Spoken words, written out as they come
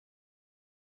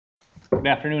Good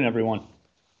afternoon, everyone.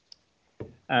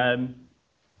 The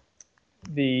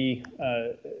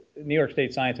New York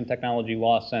State Science and Technology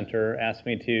Law Center asked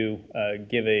me to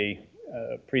give a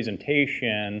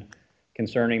presentation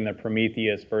concerning the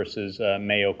Prometheus versus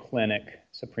Mayo Clinic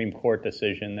Supreme Court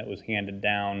decision that was handed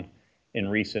down in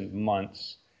recent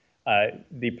months.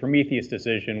 The Prometheus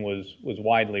decision was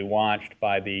widely watched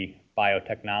by the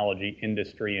biotechnology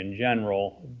industry in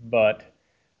general, but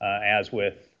as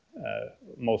with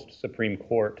most Supreme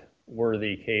Court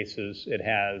worthy cases, it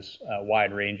has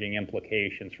wide-ranging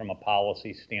implications from a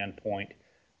policy standpoint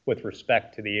with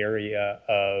respect to the area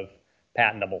of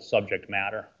patentable subject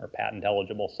matter or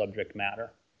patent-eligible subject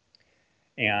matter.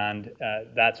 And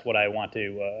that's what I want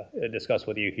to discuss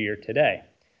with you here today.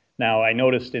 Now, I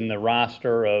noticed in the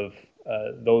roster of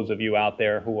those of you out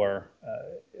there who are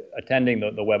attending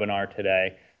the webinar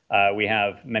today, we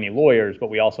have many lawyers, but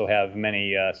we also have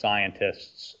many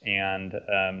scientists and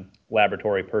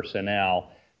laboratory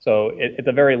personnel. So at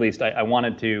the very least, I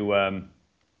wanted to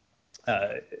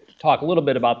talk a little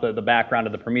bit about the background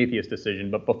of the Prometheus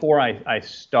decision. But before I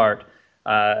start,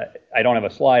 I don't have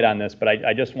a slide on this, but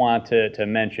I just want to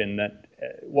mention that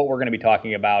what we're going to be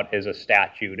talking about is a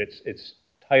statute. It's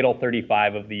Title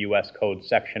 35 of the U.S. Code,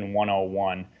 Section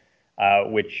 101.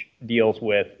 Which deals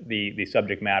with the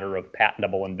subject matter of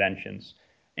patentable inventions.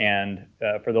 And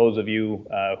for those of you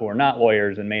who are not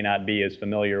lawyers and may not be as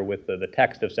familiar with the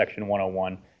text of Section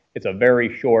 101, it's a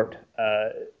very short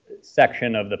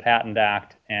section of the Patent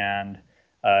Act and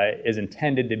is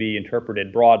intended to be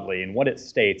interpreted broadly. And what it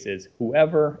states is,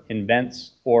 whoever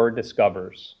invents or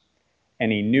discovers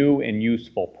any new and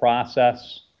useful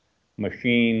process,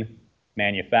 machine,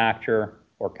 manufacture,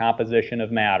 or composition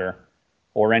of matter,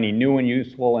 or any new and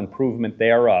useful improvement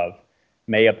thereof,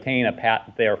 may obtain a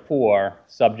patent therefor,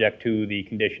 subject to the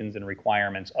conditions and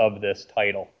requirements of this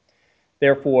title.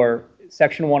 Therefore,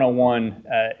 Section 101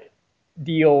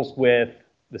 deals with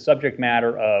the subject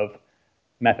matter of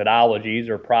methodologies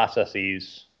or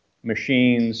processes,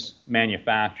 machines,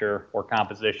 manufacture, or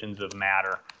compositions of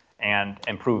matter, and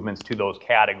improvements to those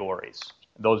categories.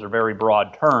 Those are very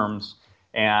broad terms,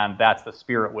 and that's the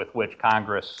spirit with which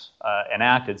Congress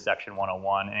enacted Section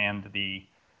 101, and the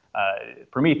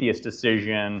Prometheus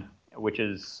decision, which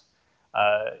is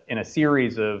in a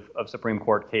series of Supreme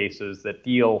Court cases that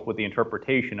deal with the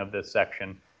interpretation of this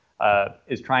section,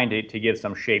 is trying to give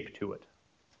some shape to it.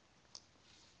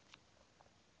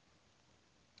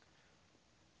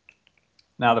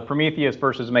 Now, the Prometheus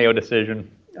versus Mayo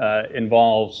decision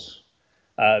involves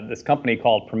this company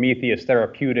called Prometheus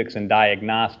Therapeutics and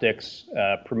Diagnostics.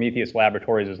 Prometheus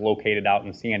Laboratories is located out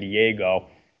in San Diego.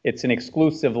 It's an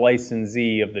exclusive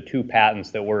licensee of the two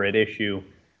patents that were at issue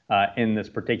in this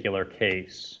particular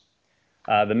case.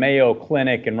 The Mayo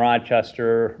Clinic in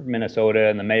Rochester, Minnesota,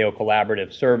 and the Mayo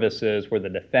Collaborative Services were the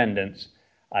defendants.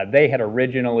 They had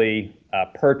originally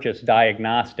purchased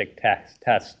diagnostic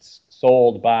tests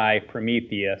sold by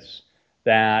Prometheus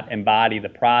that embody the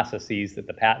processes that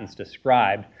the patents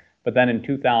described. But then in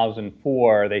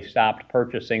 2004, they stopped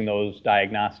purchasing those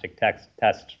diagnostic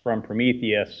tests from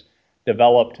Prometheus,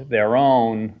 developed their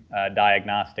own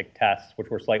diagnostic tests,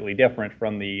 which were slightly different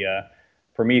from the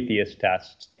Prometheus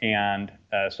tests, and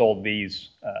sold these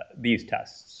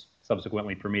tests.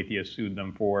 Subsequently, Prometheus sued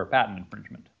them for patent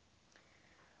infringement.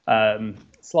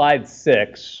 Slide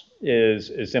 6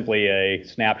 is simply a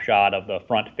snapshot of the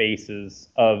front faces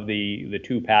of the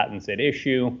two patents at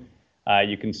issue.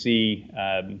 You can see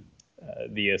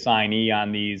the assignee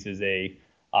on these is a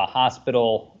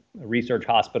hospital, a research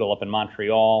hospital up in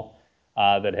Montreal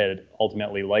that had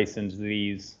ultimately licensed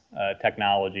these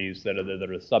technologies that are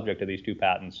the subject of these two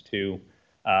patents to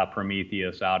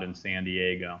Prometheus out in San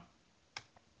Diego.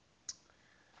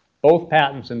 Both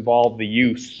patents involve the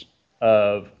use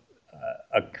of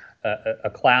a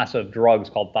class of drugs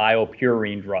called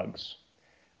thiopurine drugs,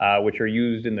 which are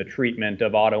used in the treatment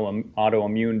of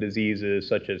autoimmune diseases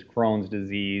such as Crohn's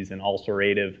disease and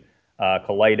ulcerative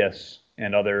colitis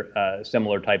and other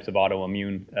similar types of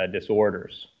autoimmune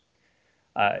disorders.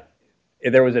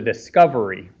 There was a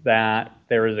discovery that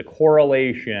there is a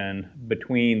correlation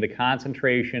between the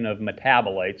concentration of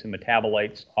metabolites, and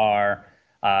metabolites are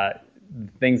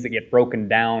things that get broken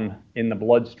down in the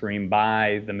bloodstream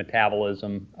by the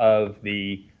metabolism of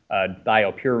the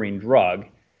thiopurine drug,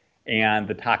 and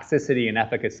the toxicity and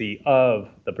efficacy of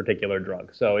the particular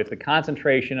drug. So if the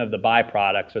concentration of the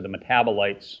byproducts or the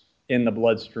metabolites in the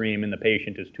bloodstream in the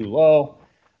patient is too low,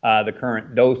 the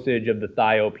current dosage of the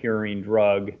thiopurine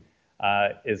drug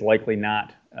is likely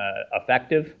not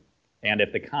effective. And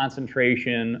if the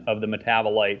concentration of the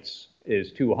metabolites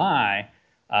is too high,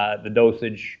 the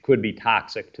dosage could be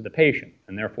toxic to the patient,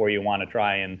 and therefore you want to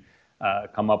try and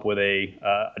come up with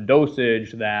a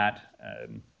dosage that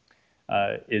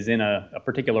is in a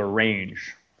particular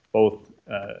range, both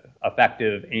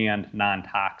effective and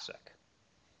non-toxic.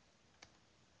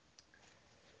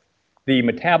 The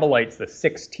metabolites, the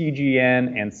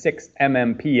 6-TGN and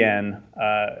 6-MMPN,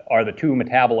 are the two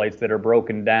metabolites that are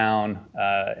broken down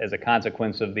as a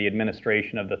consequence of the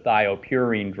administration of the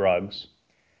thiopurine drugs,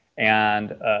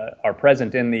 and are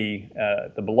present in the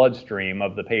bloodstream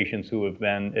of the patients who have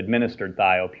been administered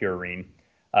thiopurine.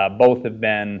 Both have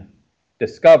been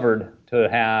discovered to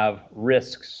have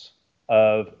risks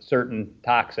of certain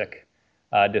toxic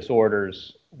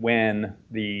disorders when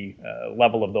the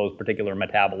level of those particular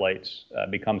metabolites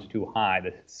becomes too high.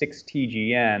 The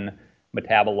 6-TGN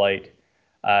metabolite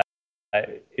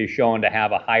is shown to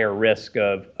have a higher risk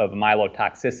of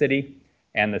myelotoxicity,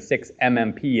 and the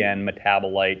 6-MMPN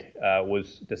metabolite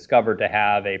was discovered to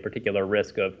have a particular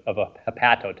risk of a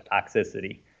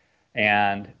hepatotoxicity.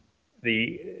 And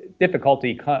the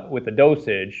difficulty with the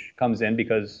dosage comes in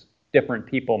because different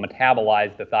people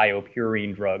metabolize the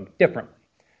thiopurine drug differently.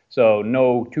 So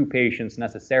no two patients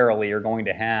necessarily are going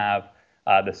to have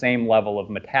the same level of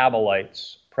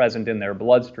metabolites present in their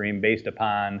bloodstream based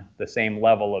upon the same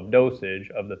level of dosage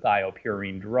of the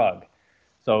thiopurine drug.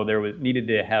 So there needed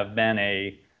to have been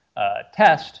a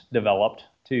test developed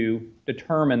to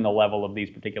determine the level of these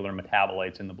particular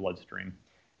metabolites in the bloodstream,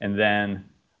 and then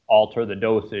alter the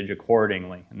dosage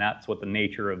accordingly. And that's what the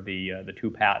nature of the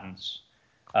two patents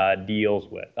deals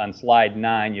with. On slide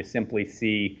 9, you simply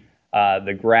see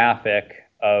the graphic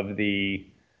of the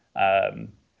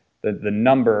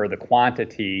number, the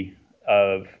quantity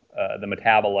of the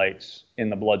metabolites in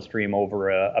the bloodstream over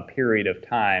a period of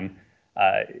time.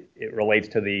 It relates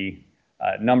to the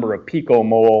number of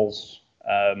picomoles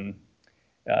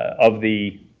of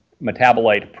the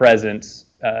metabolite presence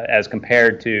as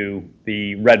compared to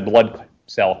the red blood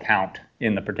cell count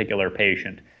in the particular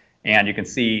patient. And you can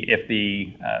see if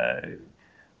the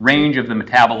range of the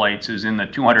metabolites is in the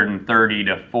 230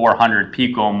 to 400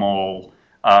 picomole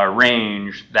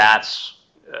range, that's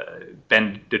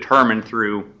been determined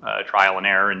through trial and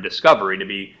error and discovery to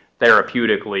be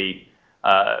therapeutically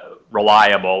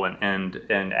reliable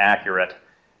and accurate.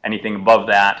 Anything above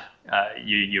that,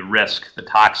 you risk the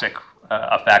toxic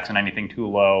effects, and anything too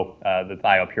low, the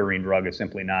thiopurine drug is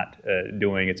simply not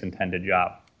doing its intended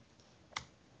job.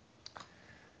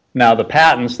 Now the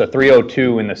patents, the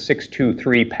 302 and the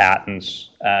 623 patents,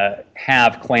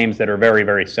 have claims that are very,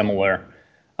 very similar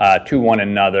to one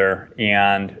another,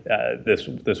 and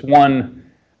this one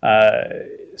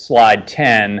slide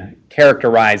 10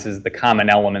 characterizes the common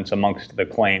elements amongst the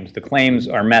claims. The claims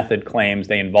are method claims.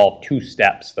 They involve two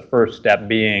steps. The first step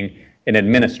being an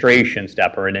administration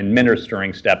step, or an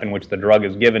administering step, in which the drug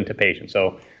is given to patients.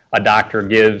 So a doctor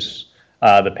gives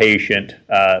the patient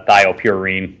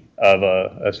thiopurine of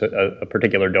a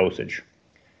particular dosage.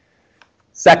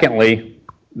 Secondly,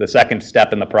 the second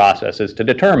step in the process is to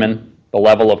determine the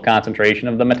level of concentration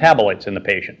of the metabolites in the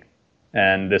patient.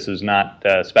 And this is not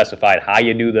specified how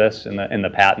you do this in the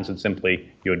patents. It's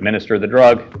simply you administer the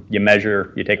drug, you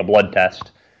measure, you take a blood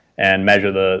test, and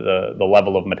measure the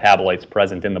level of metabolites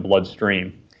present in the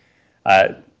bloodstream.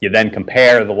 You then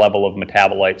compare the level of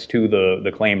metabolites to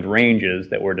the claimed ranges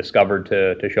that were discovered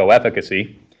to show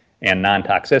efficacy and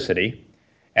non-toxicity,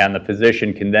 and the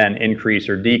physician can then increase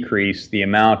or decrease the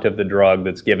amount of the drug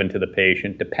that's given to the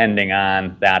patient depending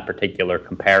on that particular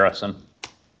comparison.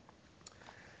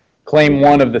 Claim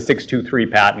 1 of the 623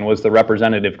 patent was the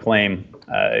representative claim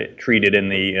treated in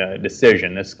the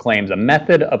decision. This claims a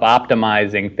method of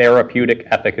optimizing therapeutic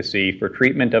efficacy for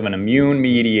treatment of an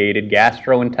immune-mediated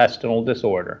gastrointestinal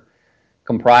disorder,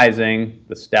 comprising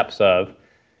the steps of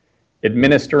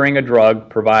administering a drug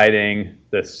providing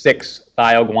the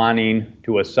 6-thioguanine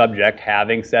to a subject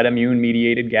having said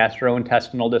immune-mediated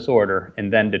gastrointestinal disorder,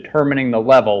 and then determining the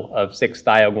level of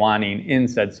 6-thioguanine in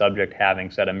said subject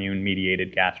having said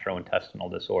immune-mediated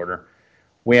gastrointestinal disorder,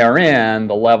 wherein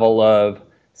the level of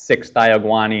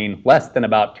 6-thioguanine less than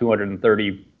about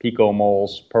 230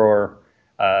 picomoles per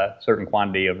certain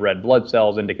quantity of red blood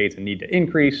cells indicates a need to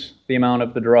increase the amount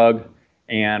of the drug,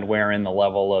 and wherein the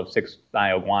level of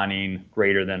 6-thioguanine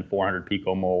greater than 400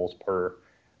 picomoles per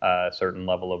certain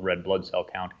level of red blood cell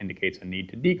count indicates a need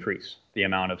to decrease the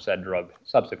amount of said drug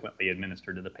subsequently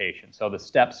administered to the patient. So the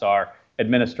steps are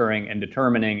administering and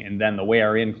determining, and then the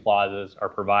wherein clauses are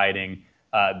providing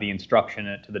the instruction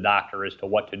to the doctor as to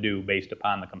what to do based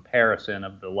upon the comparison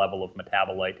of the level of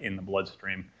metabolite in the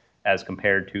bloodstream as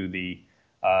compared to the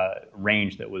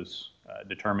range that was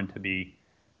determined to be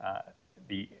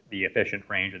the efficient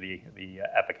range or the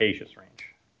efficacious range.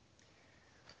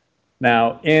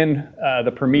 Now, in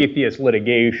the Prometheus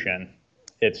litigation,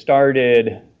 it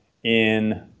started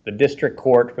in the District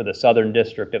Court for the Southern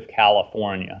District of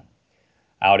California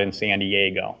out in San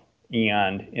Diego.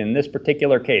 And in this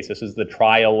particular case, this is the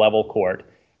trial level court,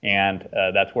 and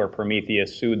that's where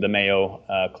Prometheus sued the Mayo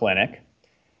Clinic.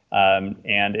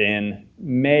 And in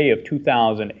May of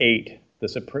 2008,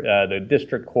 the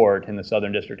District Court in the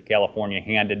Southern District of California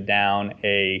handed down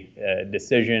a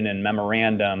decision and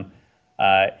memorandum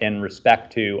in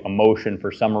respect to a motion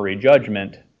for summary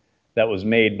judgment that was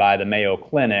made by the Mayo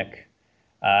Clinic,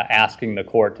 asking the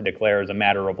court to declare as a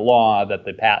matter of law that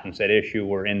the patents at issue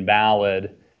were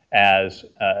invalid as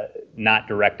not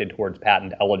directed towards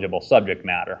patent eligible subject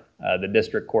matter. The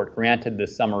District Court granted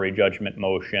this summary judgment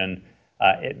motion,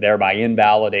 thereby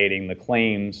invalidating the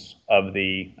claims of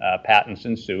the patents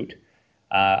in suit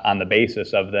on the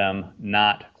basis of them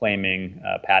not claiming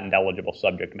patent eligible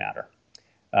subject matter.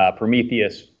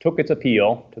 Prometheus took its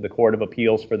appeal to the Court of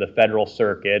Appeals for the Federal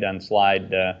Circuit on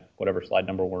slide, whatever slide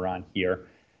number we're on here.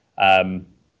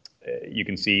 You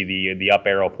can see the up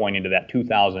arrow pointing to that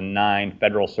 2009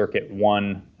 Federal Circuit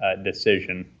 1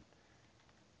 decision.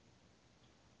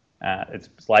 It's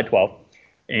slide 12.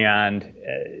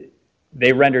 And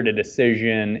they rendered a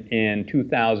decision in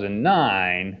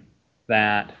 2009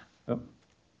 that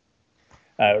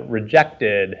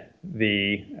rejected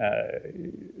the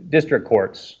district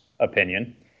court's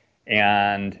opinion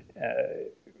and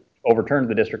overturned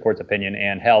the district court's opinion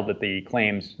and held that the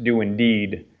claims do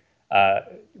indeed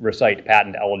recite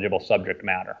patent eligible subject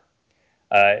matter.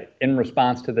 In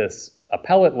response to this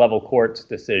appellate level court's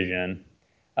decision,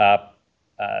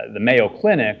 the Mayo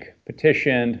Clinic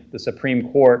petitioned the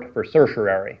Supreme Court for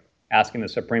certiorari, asking the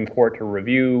Supreme Court to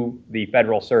review the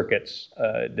Federal Circuit's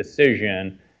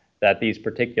decision that these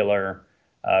particular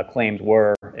claims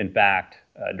were, in fact,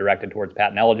 directed towards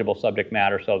patent eligible subject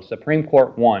matter. So the Supreme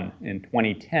Court won in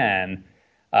 2010,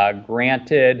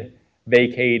 granted,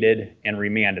 vacated, and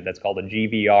remanded. That's called a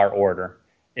GVR order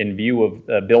in view of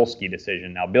the Bilski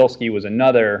decision. Now, Bilski was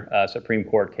another Supreme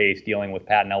Court case dealing with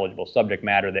patent eligible subject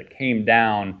matter that came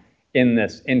down in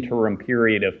this interim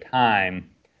period of time.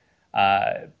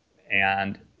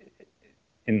 And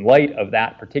in light of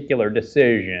that particular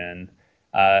decision,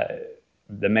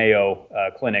 the Mayo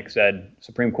Clinic said,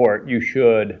 Supreme Court, you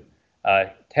should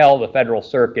tell the Federal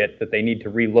Circuit that they need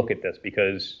to relook at this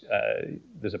because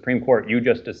the Supreme Court, you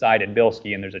just decided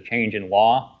Bilski and there's a change in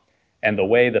law. And the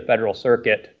way the Federal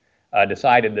Circuit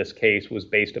decided this case was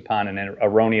based upon an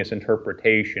erroneous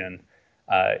interpretation.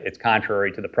 It's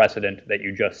contrary to the precedent that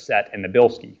you just set in the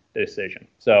Bilski decision.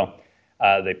 So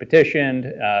they petitioned,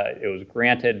 it was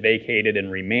granted, vacated,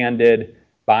 and remanded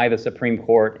by the Supreme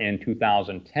Court in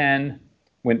 2010,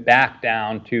 went back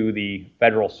down to the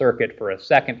Federal Circuit for a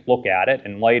second look at it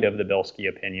in light of the Bilski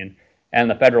opinion, and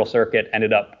the Federal Circuit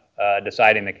ended up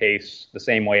deciding the case the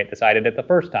same way it decided it the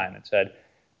first time. It said,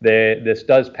 this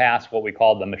does pass what we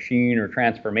call the machine or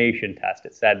transformation test.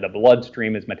 It said the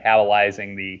bloodstream is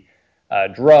metabolizing the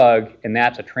drug, and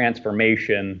that's a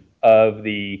transformation of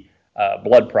the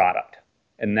blood product.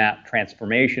 And that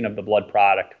transformation of the blood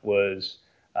product was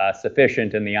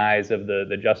sufficient in the eyes of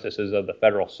the justices of the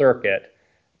Federal Circuit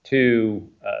to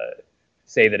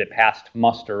say that it passed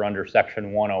muster under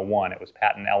Section 101. It was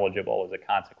patent eligible as a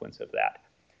consequence of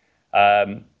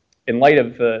that. In light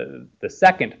of the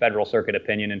second Federal Circuit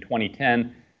opinion in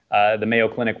 2010, the Mayo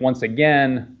Clinic once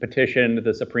again petitioned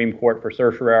the Supreme Court for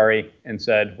certiorari and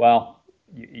said, well,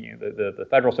 the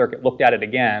Federal Circuit looked at it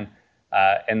again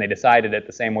and they decided it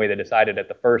the same way they decided it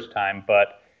the first time,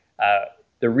 but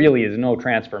there really is no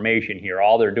transformation here.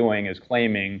 All they're doing is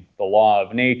claiming the law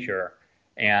of nature,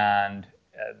 and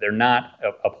they're not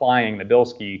applying the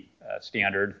Bilski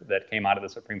standard that came out of the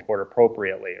Supreme Court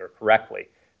appropriately or correctly.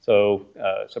 So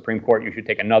Supreme Court, you should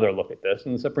take another look at this,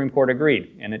 and the Supreme Court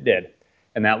agreed, and it did.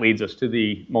 And that leads us to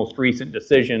the most recent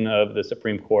decision of the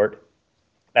Supreme Court.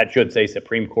 That should say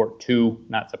Supreme Court 2,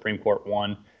 not Supreme Court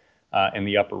 1, in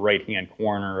the upper right-hand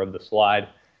corner of the slide.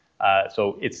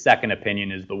 So its second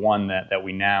opinion is the one that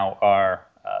we now are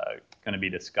going to be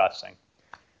discussing.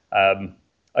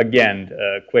 Again,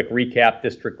 a quick recap.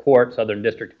 District Court, Southern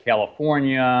District of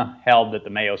California, held that the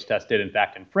Mayos test did in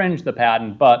fact infringe the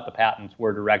patent, but the patents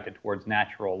were directed towards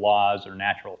natural laws or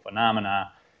natural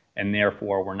phenomena, and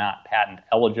therefore were not patent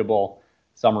eligible.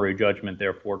 Summary judgment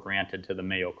therefore granted to the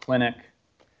Mayo Clinic.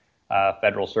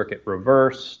 Federal Circuit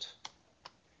reversed.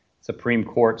 Supreme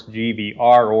Court's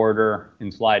GVR order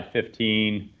in slide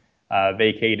 15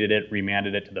 vacated it,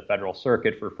 remanded it to the Federal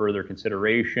Circuit for further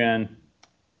consideration.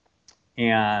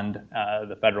 and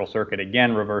the Federal Circuit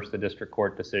again reversed the district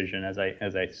court decision, as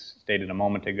I stated a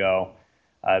moment ago.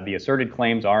 The asserted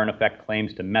claims are in effect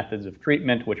claims to methods of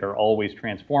treatment which are always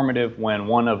transformative when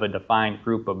one of a defined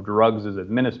group of drugs is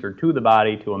administered to the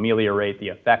body to ameliorate the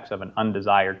effects of an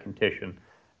undesired condition.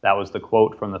 That was the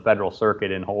quote from the Federal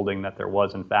Circuit in holding that there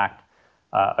was in fact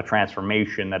a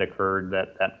transformation that occurred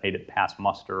that made it pass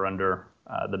muster under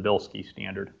the Bilski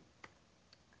standard.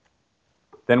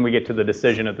 Then we get to the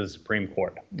decision of the Supreme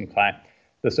Court. Okay.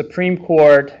 The Supreme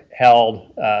Court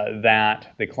held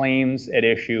that the claims at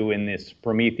issue in this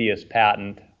Prometheus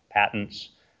patents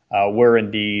were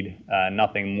indeed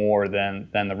nothing more than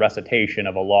the recitation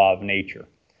of a law of nature.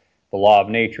 The law of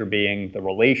nature being the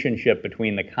relationship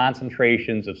between the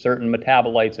concentrations of certain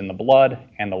metabolites in the blood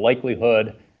and the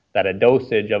likelihood that a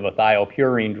dosage of a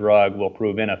thiopurine drug will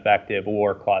prove ineffective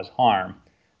or cause harm.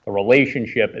 The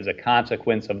relationship is a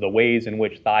consequence of the ways in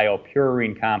which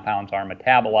thiopurine compounds are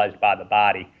metabolized by the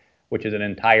body, which is an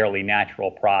entirely natural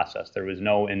process. There was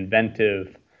no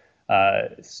inventive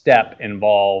step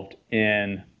involved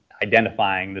in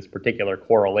identifying this particular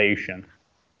correlation.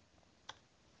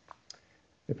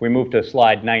 If we move to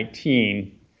slide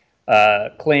 19,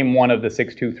 claim 1 of the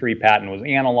 623 patent was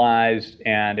analyzed,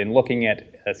 and in looking at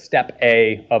step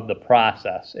A of the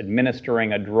process,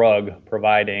 administering a drug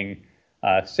providing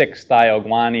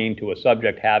 6-thioguanine to a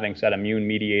subject having said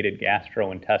immune-mediated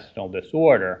gastrointestinal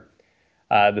disorder,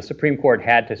 the Supreme Court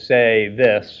had to say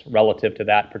this relative to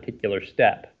that particular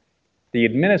step. The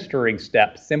administering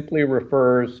step simply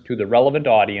refers to the relevant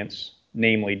audience,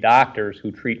 namely doctors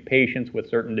who treat patients with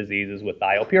certain diseases with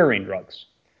thiopurine drugs.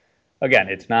 Again,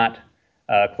 it's not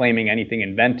claiming anything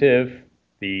inventive.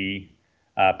 The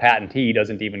patentee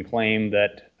doesn't even claim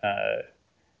that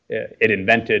it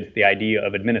invented the idea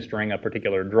of administering a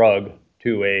particular drug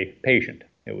to a patient.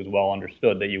 It was well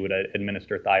understood that you would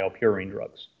administer thiopurine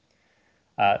drugs.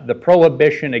 The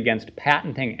prohibition against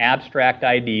patenting abstract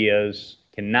ideas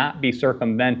cannot be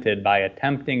circumvented by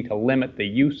attempting to limit the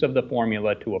use of the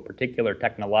formula to a particular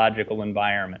technological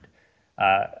environment,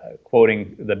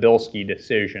 quoting the Bilski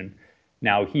decision.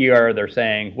 Now here they're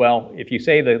saying, well, if you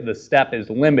say that the step is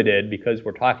limited because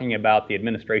we're talking about the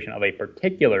administration of a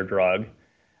particular drug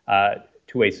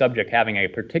to a subject having a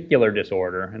particular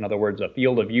disorder, in other words, a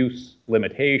field of use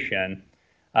limitation,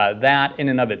 that in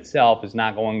and of itself is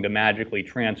not going to magically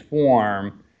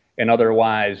transform an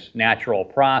otherwise natural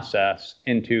process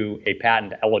into a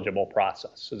patent-eligible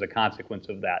process as a consequence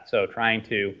of that. So trying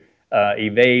to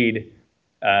evade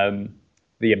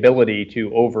the ability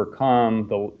to overcome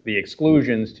the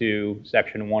exclusions to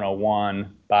Section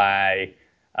 101 by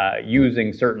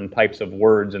using certain types of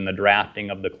words in the drafting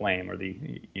of the claim, or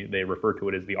they refer to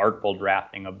it as the artful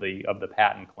drafting of the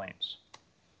patent claims.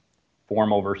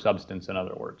 Form over substance, in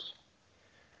other words.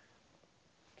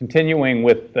 Continuing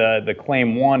with the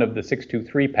claim 1 of the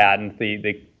 623 patent,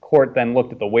 the court then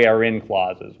looked at the wherein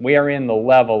clauses. Wherein the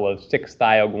level of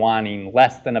 6-thioguanine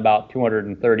less than about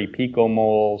 230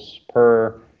 picomoles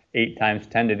per 8 times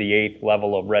 10 to the 8th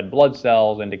level of red blood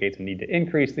cells indicates a need to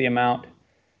increase the amount,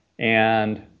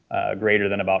 and greater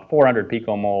than about 400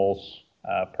 picomoles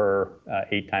per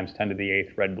 8 times 10 to the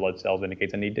 8th red blood cells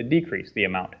indicates a need to decrease the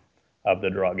amount of the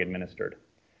drug administered.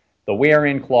 The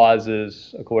wherein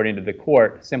clauses, according to the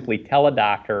court, simply tell a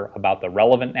doctor about the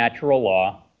relevant natural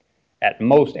law, at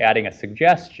most adding a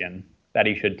suggestion that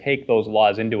he should take those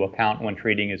laws into account when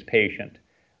treating his patient.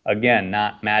 Again,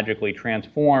 not magically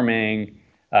transforming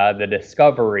the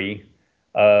discovery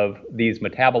of these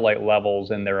metabolite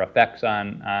levels and their effects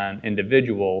on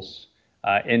individuals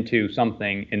into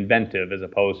something inventive as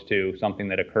opposed to something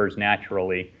that occurs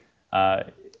naturally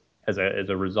as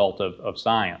a result of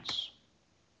science.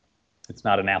 It's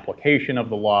not an application of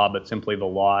the law, but simply the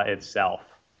law itself.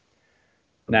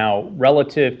 Now,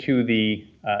 relative to the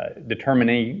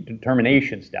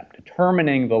determination step,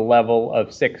 determining the level of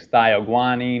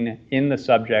 6-thioguanine in the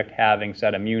subject having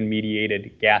said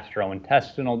immune-mediated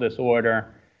gastrointestinal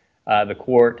disorder, the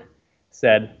court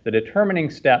said the determining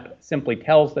step simply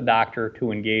tells the doctor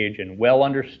to engage in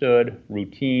well-understood,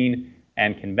 routine,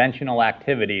 and conventional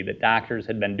activity that doctors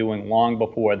had been doing long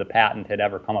before the patent had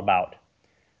ever come about.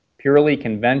 Purely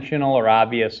conventional or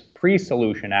obvious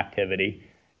pre-solution activity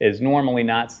is normally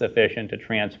not sufficient to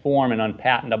transform an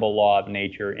unpatentable law of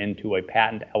nature into a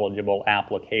patent-eligible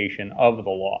application of the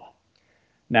law.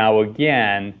 Now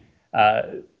again,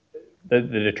 the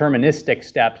deterministic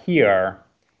step here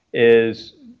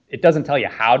is, it doesn't tell you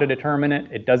how to determine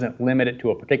it. It doesn't limit it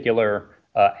to a particular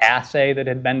assay that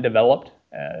had been developed,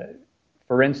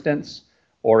 for instance,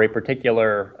 or a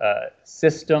particular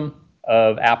system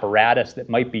of apparatus that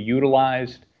might be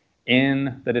utilized.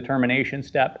 in the determination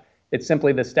step. It's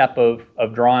simply the step of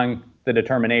drawing the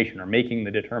determination or making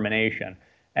the determination.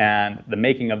 And the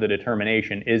making of the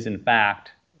determination is, in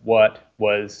fact, what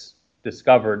was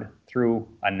discovered through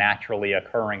a naturally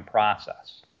occurring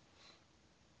process.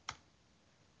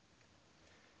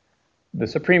 The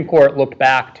Supreme Court looked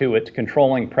back to its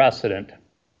controlling precedent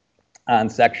on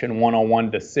Section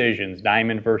 101 decisions,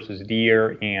 Diamond versus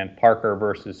Deere and Parker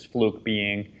versus Fluke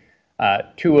being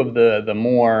two of the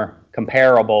more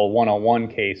comparable 101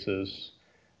 cases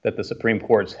that the Supreme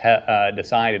Court's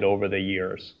decided over the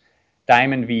years.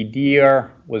 Diamond v.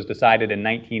 Deere was decided in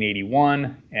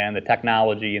 1981, and the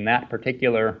technology in that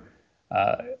particular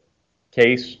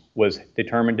case was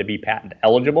determined to be patent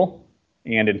eligible.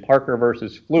 And in Parker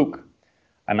versus Fluke,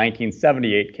 a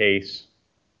 1978 case,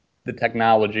 the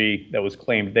technology that was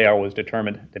claimed there was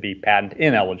determined to be patent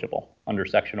ineligible under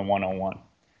Section 101.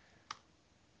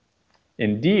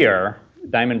 In Deere,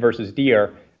 Diamond versus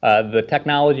Deere, the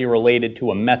technology related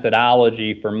to a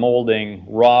methodology for molding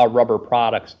raw rubber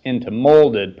products into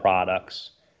molded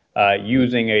products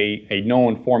using a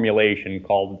known formulation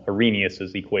called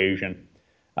Arrhenius's equation.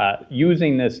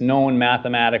 Using this known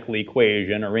mathematical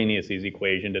equation, Arrhenius's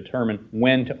equation, determined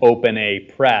when to open a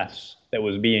press that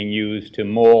was being used to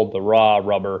mold the raw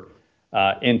rubber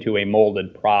into a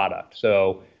molded product.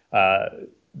 So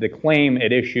the claim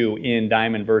at issue in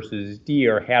Diamond versus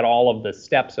Deere had all of the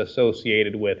steps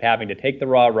associated with having to take the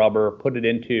raw rubber, put it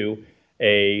into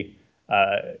a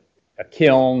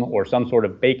kiln or some sort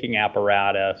of baking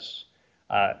apparatus,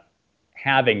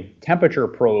 having temperature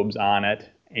probes on it,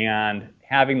 and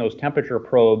having those temperature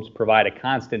probes provide a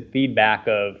constant feedback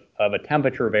of a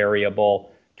temperature variable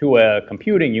to a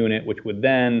computing unit, which would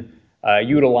then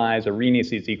utilize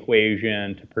Arrhenius's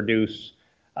equation to produce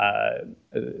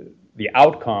the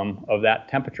outcome of that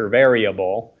temperature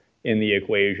variable in the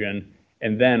equation.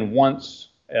 And then once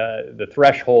the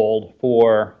threshold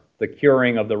for the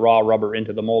curing of the raw rubber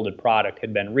into the molded product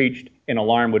had been reached, an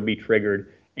alarm would be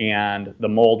triggered and the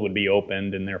mold would be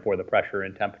opened, and therefore the pressure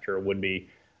and temperature would be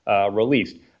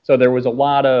released. So there was a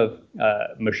lot of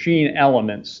machine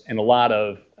elements and a lot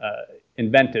of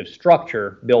inventive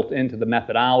structure built into the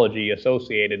methodology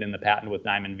associated in the patent with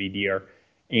Diamond v. Deere.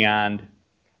 And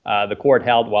the court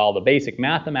held while the basic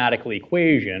mathematical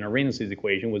equation, Arrhenius's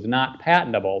equation, was not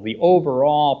patentable, the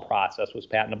overall process was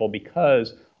patentable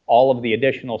because all of the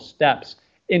additional steps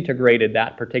integrated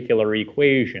that particular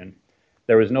equation.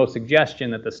 There was no suggestion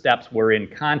that the steps were in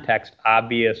context,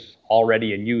 obvious,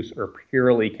 already in use, or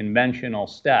purely conventional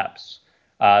steps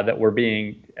that were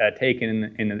being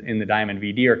taken in the Diamond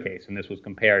v. Deere case. And this was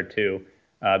compared to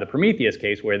the Prometheus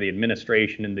case, where the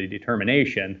administration and the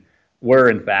determination were,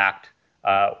 in fact,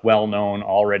 well-known,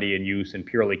 already in use, and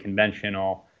purely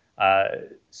conventional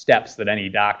steps that any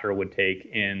doctor would take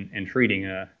in treating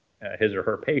his or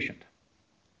her patient.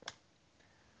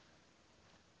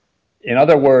 In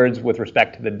other words, with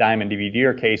respect to the Diamond v.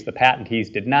 Deere case, the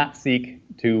patentees did not seek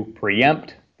to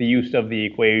preempt the use of the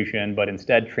equation, but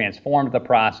instead transformed the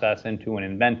process into an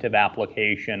inventive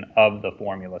application of the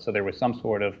formula. So there was some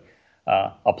sort of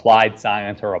applied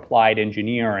science or applied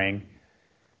engineering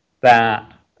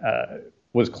that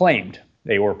was claimed.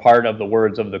 They were part of the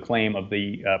words of the claim of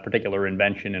the particular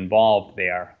invention involved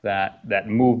there that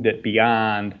moved it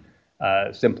beyond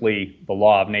simply the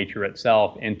law of nature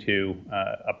itself into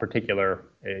a particular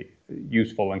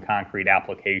useful and concrete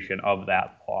application of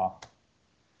that law.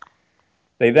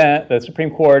 The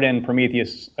Supreme Court in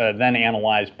Prometheus then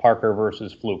analyzed Parker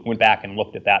versus Fluke, went back and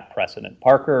looked at that precedent.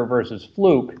 Parker versus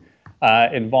Fluke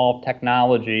involved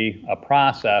technology, a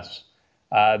process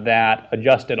that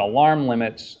adjusted alarm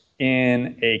limits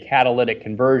in a catalytic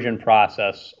conversion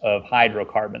process of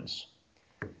hydrocarbons.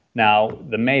 Now,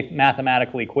 the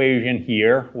mathematical equation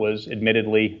here was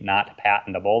admittedly not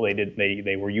patentable.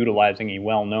 They were utilizing a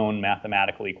well-known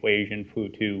mathematical equation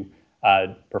to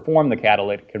perform the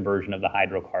catalytic conversion of the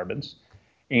hydrocarbons.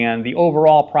 And the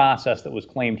overall process that was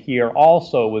claimed here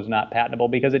also was not patentable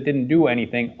because it didn't do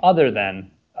anything other than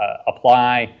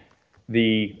apply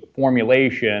the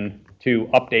formulation to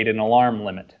update an alarm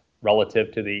limit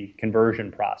relative to the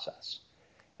conversion process.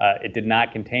 It did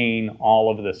not contain all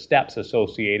of the steps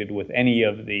associated with any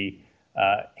of the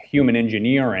human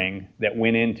engineering that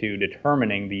went into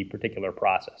determining the particular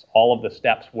process. All of the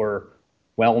steps were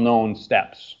well-known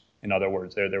steps. In other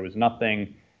words, there was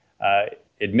nothing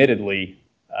admittedly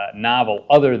novel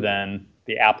other than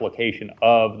the application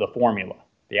of the formula.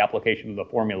 The application of the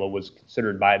formula was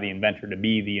considered by the inventor to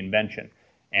be the invention,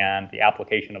 and the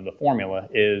application of the formula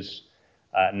is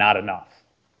not enough.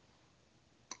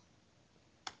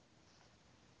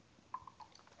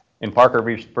 In Parker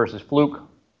versus Fluke,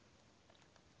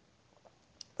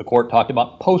 The court talked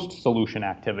about post-solution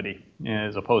activity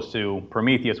as opposed to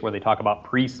Prometheus where they talk about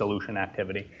pre-solution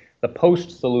activity. The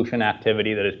post-solution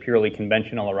activity that is purely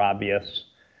conventional or obvious,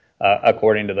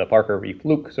 according to the Parker v.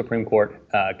 Fluke Supreme Court,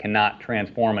 cannot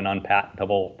transform an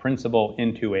unpatentable principle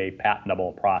into a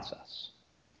patentable process.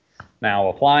 Now,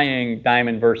 applying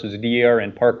Diamond versus Deere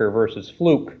and Parker versus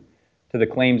Fluke to the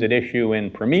claims at issue in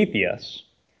Prometheus,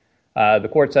 the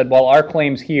court said, well, our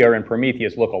claims here in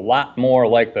Prometheus look a lot more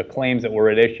like the claims that were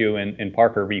at issue in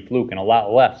Parker v. Fluke and a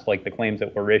lot less like the claims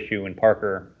that were at issue in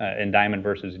Parker in Diamond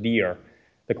versus Deere.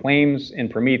 The claims in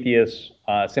Prometheus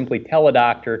simply tell a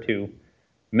doctor to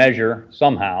measure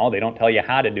somehow. They don't tell you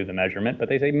how to do the measurement, but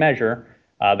they say measure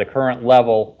the current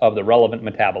level of the relevant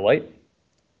metabolite,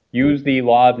 use the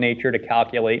law of nature to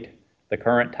calculate the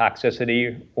current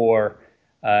toxicity or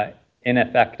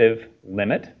ineffective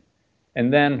limit,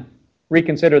 and then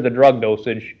reconsider the drug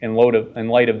dosage in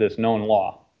light of this known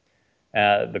law.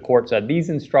 The court said these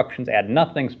instructions add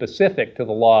nothing specific to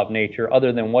the law of nature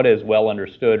other than what is well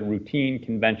understood routine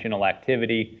conventional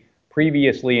activity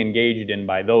previously engaged in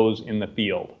by those in the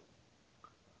field.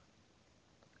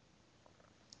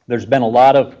 There's been a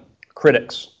lot of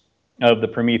critics of the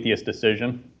Prometheus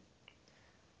decision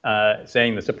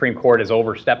saying the Supreme Court has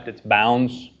overstepped its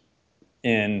bounds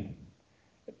in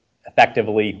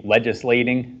effectively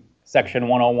legislating Section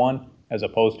 101 as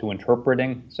opposed to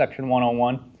interpreting Section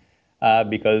 101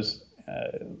 because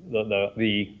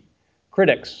the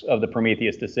critics of the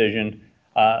Prometheus decision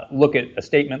look at a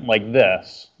statement like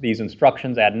this: these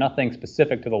instructions add nothing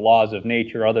specific to the laws of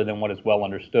nature other than what is well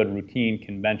understood routine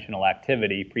conventional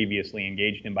activity previously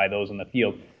engaged in by those in the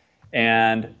field.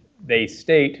 And they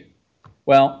state,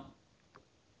 well,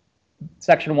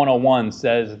 Section 101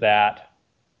 says that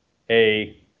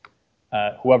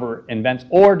whoever invents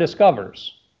or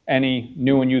discovers any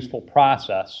new and useful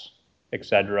process,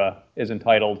 etc., is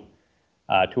entitled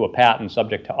to a patent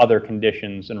subject to other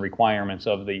conditions and requirements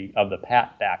of the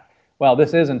Patent Act. Well,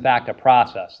 this is in fact a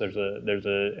process. There's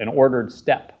an ordered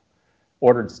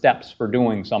steps for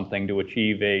doing something to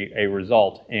achieve a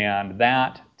result, and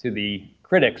that, to the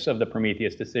critics of the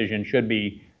Prometheus decision, should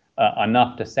be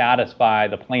enough to satisfy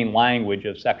the plain language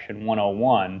of Section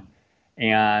 101.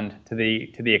 And to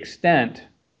the extent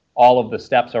all of the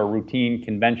steps are routine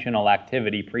conventional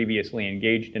activity previously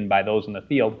engaged in by those in the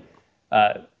field,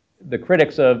 the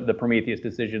critics of the Prometheus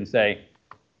decision say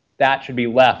that should be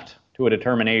left to a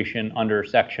determination under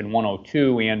Section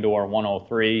 102 and or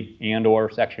 103 and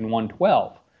or Section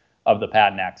 112 of the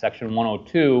Patent Act. Section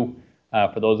 102,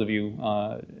 for those of you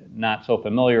not so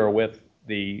familiar with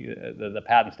the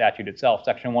patent statute itself,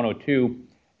 Section 102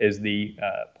 is the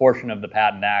portion of the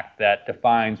Patent Act that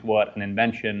defines what an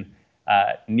invention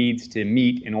needs to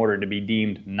meet in order to be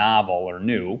deemed novel or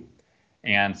new.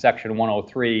 And Section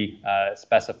 103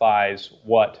 specifies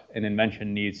what an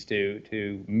invention needs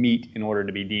to meet in order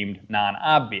to be deemed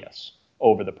non-obvious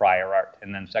over the prior art.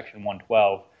 And then Section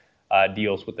 112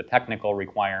 deals with the technical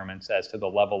requirements as to the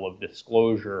level of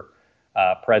disclosure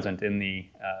present in the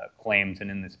claims and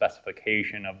in the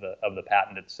specification of the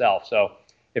patent itself. So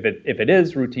if it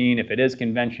is routine, if it is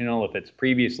conventional, if it's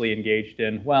previously engaged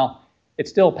in, well, it's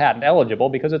still patent eligible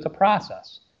because it's a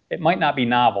process. It might not be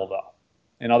novel, though.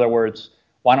 In other words,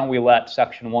 why don't we let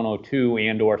Section 102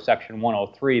 and or Section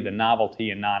 103, the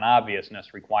novelty and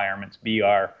non-obviousness requirements, be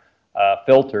our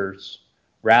filters,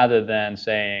 rather than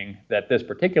saying that this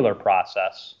particular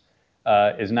process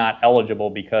is not eligible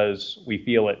because we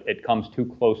feel it comes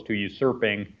too close to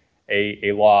usurping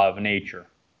a law of nature.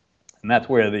 And that's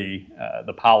where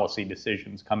the policy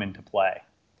decisions come into play.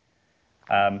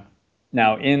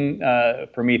 Now, in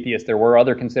Prometheus, there were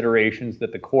other considerations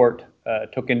that the court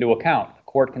took into account. The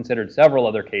court considered several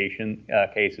other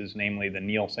cases, namely the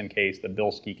Nielsen case, the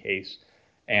Bilski case,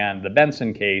 and the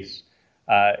Benson case,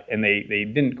 and they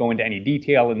didn't go into any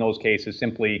detail in those cases,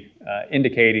 simply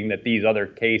indicating that these other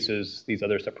cases, these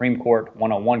other Supreme Court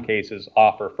 101 cases,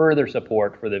 offer further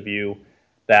support for the view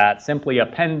that simply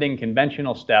appending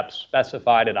conventional steps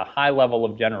specified at a high level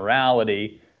of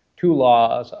generality to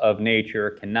laws of nature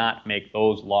cannot make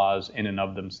those laws in and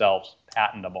of themselves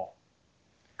patentable.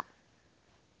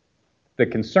 The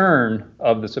concern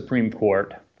of the Supreme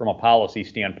Court from a policy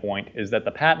standpoint is that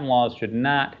the patent laws should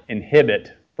not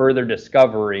inhibit further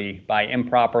discovery by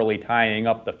improperly tying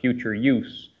up the future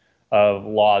use of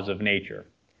laws of nature.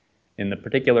 In the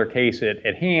particular case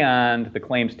at hand, the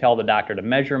claims tell the doctor to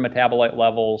measure metabolite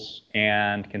levels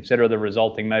and consider the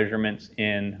resulting measurements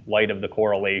in light of the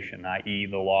correlation, i.e.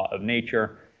 the law of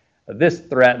nature. This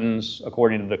threatens,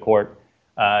 according to the court,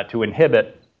 to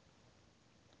inhibit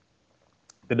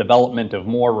the development of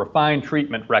more refined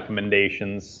treatment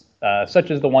recommendations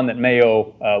such as the one that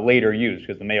Mayo later used,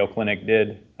 because the Mayo Clinic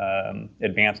did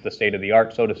advance the state of the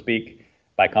art, so to speak,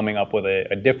 by coming up with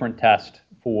a different test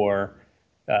for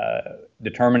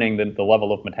determining the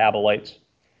level of metabolites.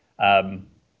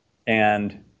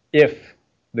 And if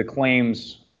the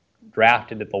claims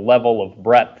drafted at the level of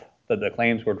breadth that the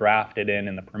claims were drafted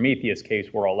in the Prometheus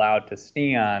case were allowed to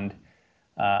stand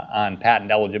on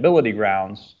patent eligibility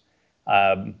grounds,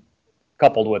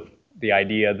 coupled with the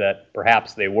idea that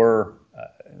perhaps they were,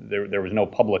 there was no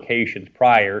publications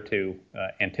prior to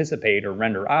anticipate or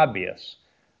render obvious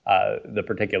the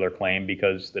particular claim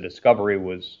because the discovery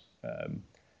was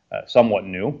somewhat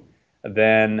new,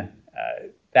 then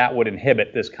that would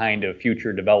inhibit this kind of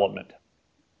future development.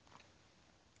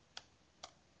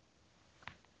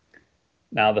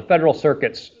 Now, the Federal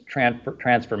Circuit's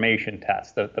transformation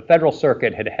test. The Federal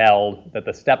Circuit had held that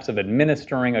the steps of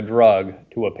administering a drug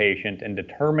to a patient and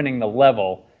determining the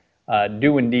level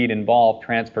do indeed involve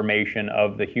transformation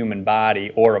of the human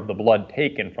body or of the blood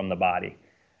taken from the body.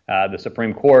 The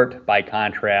Supreme Court, by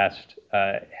contrast,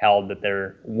 held that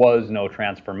there was no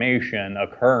transformation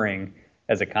occurring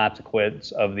as a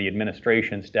consequence of the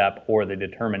administration step or the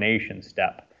determination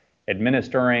step.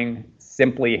 Administering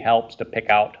simply helps to pick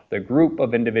out the group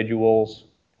of individuals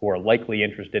who are likely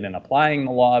interested in applying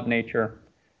the law of nature,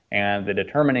 and the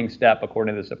determining step,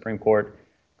 according to the Supreme Court,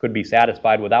 could be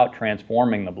satisfied without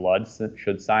transforming the blood,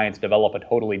 should science develop a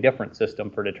totally different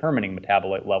system for determining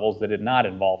metabolite levels that did not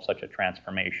involve such a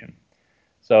transformation.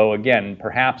 So again,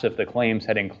 perhaps if the claims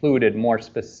had included more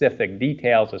specific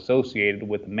details associated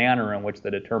with the manner in which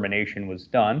the determination was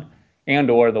done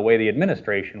and or the way the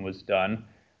administration was done,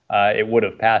 it would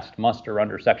have passed muster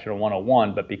under Section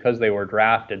 101, but because they were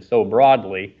drafted so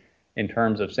broadly in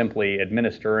terms of simply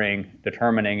administering,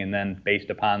 determining, and then based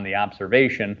upon the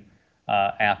observation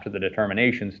after the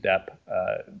determination step,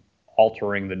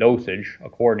 altering the dosage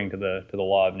according to the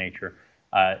law of nature,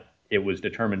 it was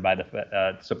determined by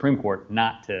the Supreme Court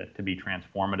not to be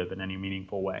transformative in any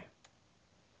meaningful way.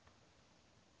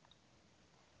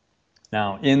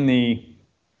 Now, there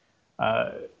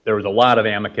was a lot of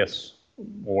amicus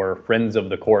or friends of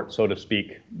the court, so to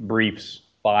speak, briefs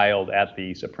filed at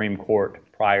the Supreme Court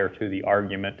prior to the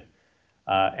argument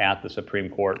at the Supreme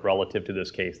Court relative to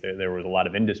this case. There was a lot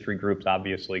of industry groups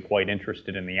obviously quite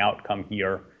interested in the outcome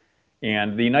here,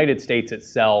 and the United States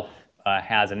itself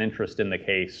has an interest in the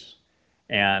case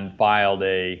and filed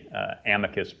a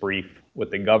amicus brief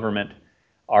with the government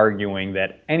arguing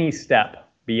that any step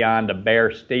beyond a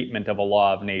bare statement of a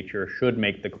law of nature should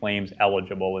make the claims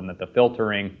eligible, and that the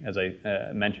filtering, as I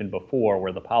mentioned before,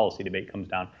 where the policy debate comes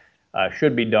down,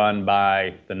 should be done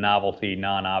by the novelty,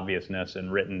 non-obviousness,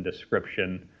 and written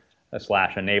description /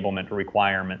 enablement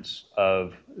requirements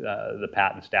of the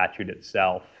patent statute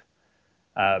itself.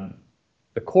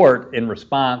 The court, in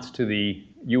response to the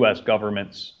U.S.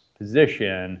 government's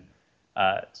position,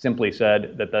 simply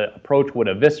said that the approach would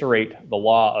eviscerate the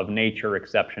law of nature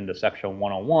exception to Section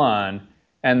 101,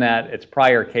 and that its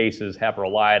prior cases have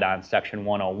relied on Section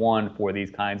 101 for these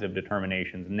kinds of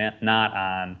determinations, not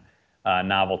on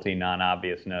novelty,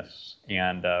 non-obviousness,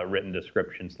 and written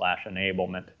description /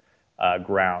 enablement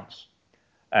grounds.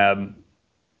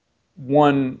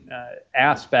 One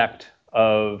aspect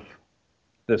of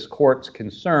this court's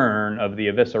concern of the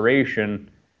evisceration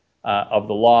of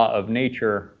the law of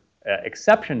nature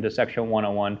exception to Section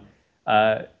 101,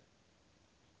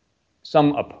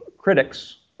 some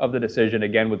critics of the decision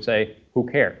again would say, who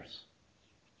cares?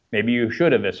 Maybe you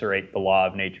should eviscerate the law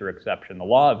of nature exception. The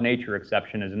law of nature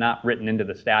exception is not written into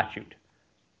the statute.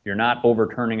 You're not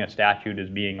overturning a statute as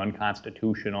being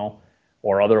unconstitutional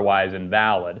or otherwise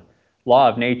invalid. Law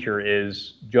of nature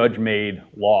is judge-made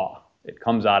law. It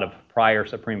comes out of prior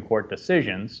Supreme Court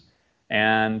decisions,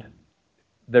 and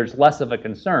there's less of a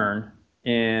concern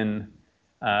in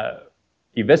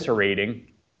eviscerating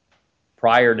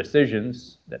prior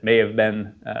decisions that may have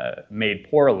been made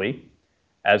poorly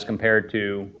as compared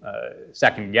to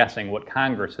second-guessing what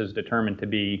Congress has determined to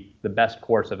be the best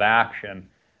course of action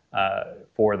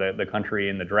for the country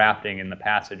in the drafting and the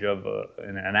passage of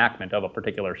an enactment of a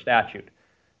particular statute.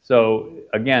 So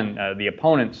again, the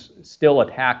opponents still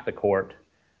attack the court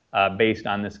based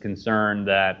on this concern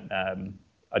that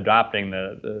adopting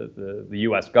the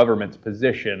U.S. government's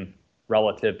position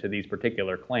relative to these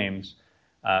particular claims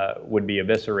would be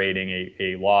eviscerating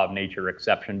a law of nature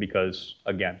exception because,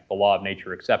 again, the law of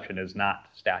nature exception is not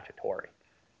statutory.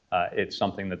 It's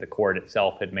something that the court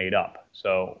itself had made up.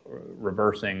 So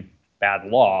reversing bad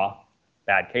law,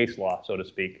 bad case law, so to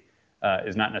speak,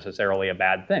 is not necessarily a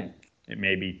bad thing. It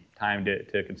may be time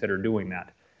to consider doing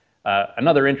that.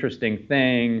 Another interesting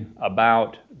thing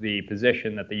about the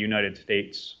position that the United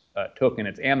States took in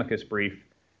its amicus brief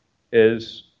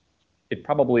is it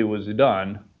probably was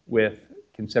done with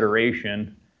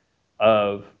consideration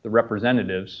of the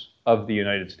representatives of the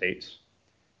United States,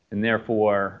 and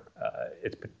therefore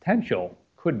its potential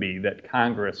could be that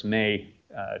Congress may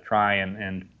try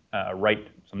and write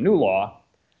some new law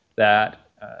that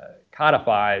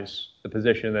codifies the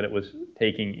position that it was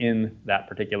taking in that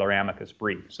particular amicus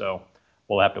brief. So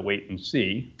we'll have to wait and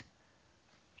see.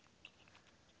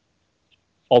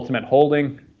 Ultimate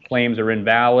holding, claims are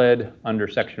invalid under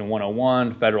Section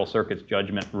 101, Federal Circuit's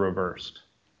judgment reversed.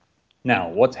 Now,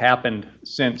 what's happened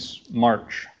since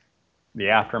March, the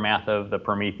aftermath of the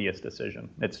Prometheus decision?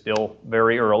 It's still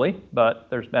very early, but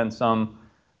there's been some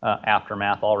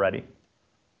aftermath already.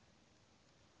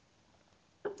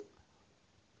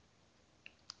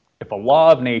 If a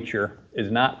law of nature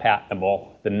is not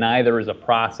patentable, then neither is a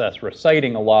process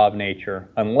reciting a law of nature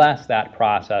unless that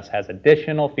process has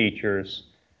additional features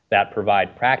that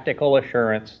provide practical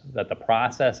assurance that the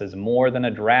process is more than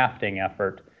a drafting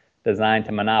effort designed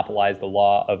to monopolize the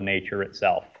law of nature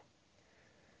itself.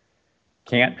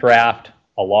 Can't draft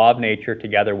a law of nature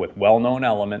together with well-known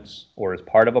elements or as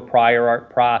part of a prior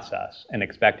art process and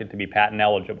expect it to be patent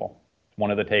eligible. It's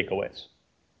one of the takeaways.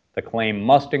 The claim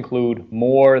must include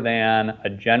more than a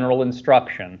general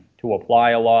instruction to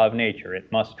apply a law of nature.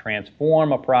 It must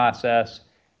transform a process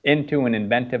into an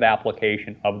inventive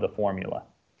application of the formula.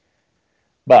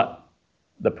 But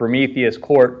the Prometheus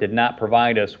court did not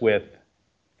provide us with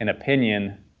an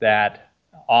opinion that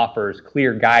offers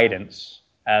clear guidance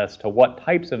as to what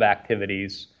types of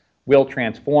activities will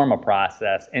transform a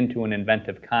process into an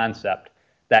inventive concept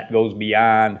that goes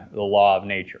beyond the law of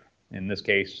nature. In this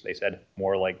case, they said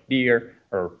more like deer,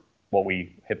 or what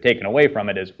we have taken away from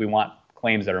it is we want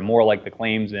claims that are more like the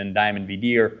claims in Diamond v.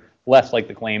 Deere, less like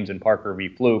the claims in Parker v.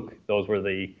 Fluke. Those were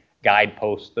the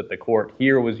guideposts that the court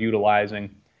here was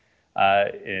utilizing.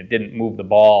 It didn't move the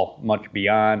ball much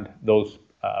beyond those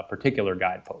particular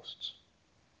guideposts.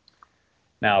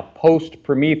 Now,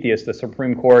 post-Prometheus, the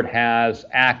Supreme Court has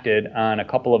acted on a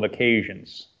couple of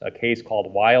occasions. A case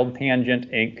called Wild Tangent,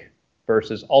 Inc.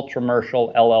 versus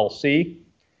Ultramercial, LLC.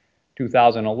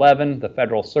 2011, the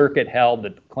Federal Circuit held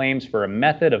that claims for a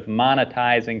method of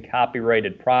monetizing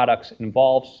copyrighted products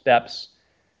involve steps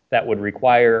that would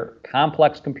require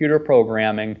complex computer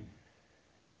programming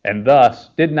and thus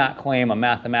did not claim a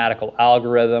mathematical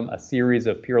algorithm, a series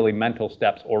of purely mental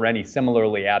steps, or any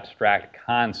similarly abstract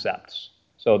concepts.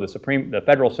 So the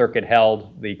Federal Circuit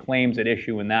held the claims at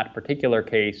issue in that particular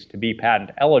case to be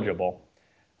patent eligible.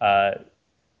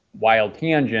 Wild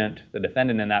Tangent, the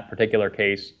defendant in that particular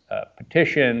case,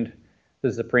 petitioned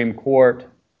the Supreme Court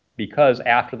because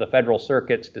after the Federal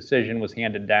Circuit's decision was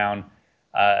handed down,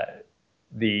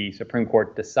 the Supreme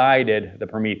Court decided the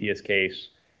Prometheus case.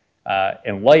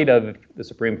 In light of the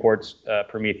Supreme Court's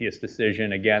Prometheus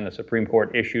decision, again, the Supreme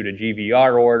Court issued a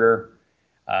GVR order,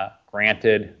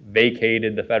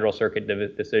 vacated the Federal Circuit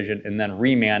decision, and then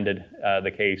remanded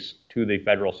the case to the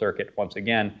Federal Circuit once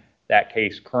again. That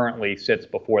case currently sits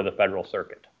before the Federal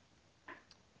Circuit.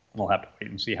 We'll have to wait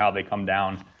and see how they come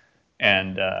down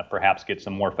and perhaps get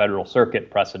some more Federal Circuit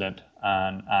precedent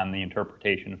on the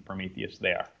interpretation of Prometheus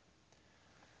there.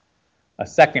 A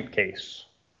second case,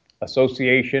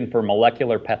 Association for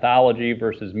Molecular Pathology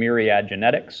versus Myriad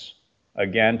Genetics.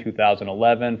 Again,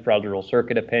 2011, Federal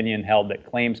Circuit opinion held that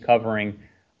claims covering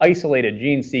isolated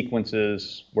gene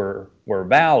sequences were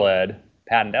valid,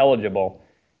 patent eligible,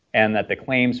 and that the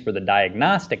claims for the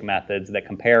diagnostic methods that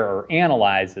compare or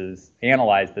analyze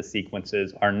the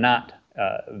sequences are not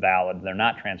valid. They're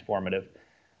not transformative.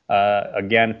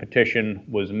 Again, petition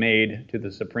was made to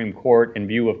the Supreme Court in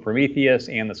view of Prometheus,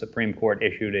 and the Supreme Court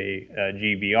issued a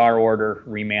GVR order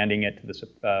remanding it to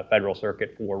the Federal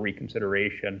Circuit for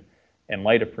reconsideration in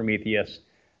light of Prometheus.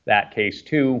 That case,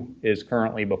 too, is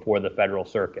currently before the Federal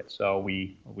Circuit. So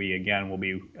we again, will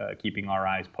be keeping our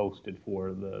eyes posted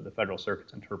for the Federal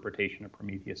Circuit's interpretation of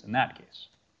Prometheus in that case.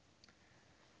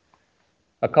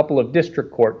 A couple of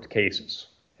district court cases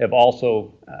have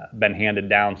also been handed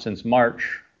down since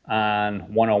March on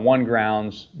 101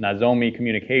 grounds: Nozomi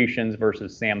Communications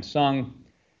versus Samsung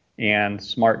and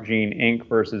Smart Gene Inc.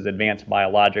 versus Advanced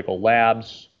Biological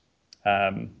Labs.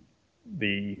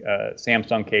 The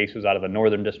Samsung case was out of the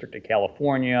Northern District of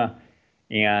California,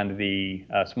 and the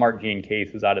Smart Gene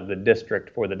case is out of the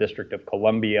District of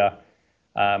Columbia.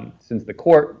 Since the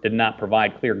court did not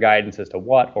provide clear guidance as to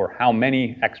what or how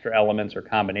many extra elements or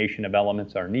combination of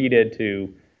elements are needed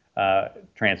to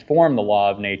transform the law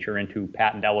of nature into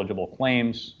patent-eligible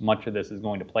claims, much of this is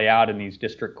going to play out in these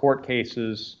district court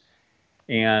cases.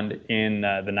 And in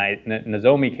the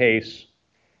Nozomi case,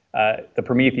 the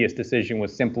Prometheus decision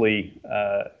was simply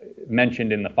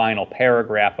mentioned in the final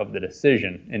paragraph of the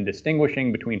decision in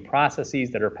distinguishing between processes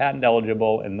that are patent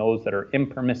eligible and those that are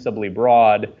impermissibly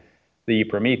broad. The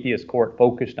Prometheus court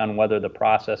focused on whether the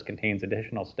process contains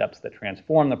additional steps that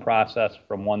transform the process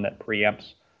from one that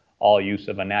preempts all use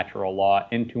of a natural law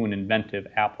into an inventive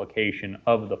application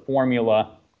of the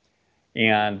formula.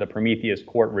 And the Prometheus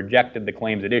court rejected the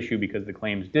claims at issue because the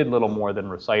claims did little more than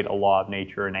recite a law of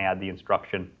nature and add the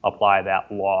instruction, apply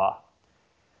that law.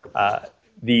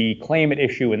 The claim at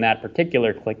issue in that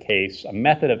particular case, a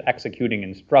method of executing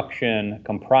instruction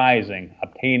comprising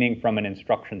obtaining from an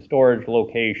instruction storage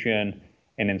location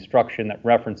an instruction that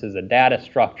references a data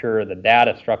structure, the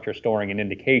data structure storing an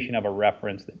indication of a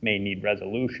reference that may need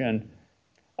resolution,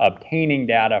 obtaining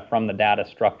data from the data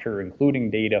structure,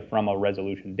 including data from a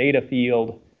resolution data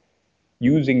field,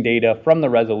 using data from the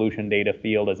resolution data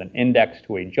field as an index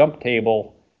to a jump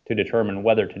table to determine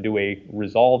whether to do a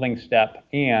resolving step,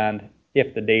 and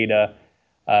if the data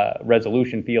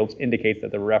resolution fields indicates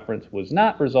that the reference was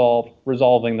not resolved,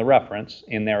 resolving the reference,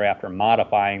 and thereafter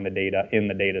modifying the data in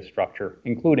the data structure,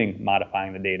 including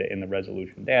modifying the data in the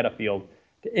resolution data field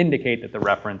to indicate that the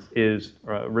reference is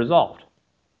resolved.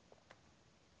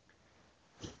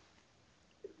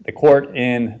 The court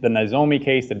in the Nozomi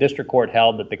case, the district court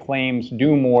held that the claims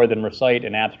do more than recite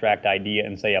an abstract idea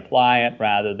and say apply it.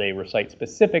 Rather, they recite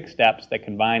specific steps that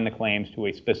combine the claims to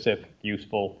a specific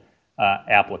useful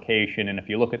application. And if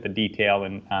you look at the detail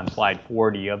on slide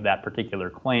 40 of that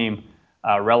particular claim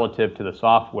relative to the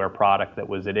software product that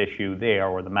was at issue there,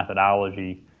 or the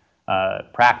methodology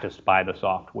practiced by the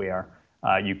software,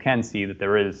 you can see that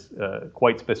there is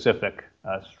quite specific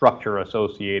structure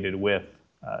associated with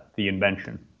the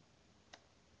invention.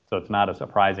 So it's not a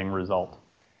surprising result.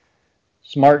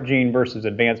 Smart Gene versus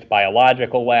Advanced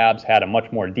Biological Labs had a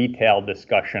much more detailed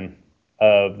discussion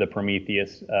of the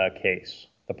Prometheus case.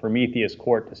 The Prometheus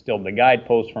court distilled the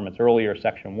guideposts from its earlier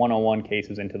Section 101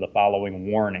 cases into the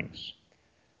following warnings.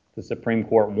 The Supreme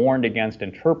Court warned against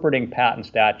interpreting patent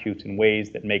statutes in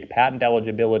ways that make patent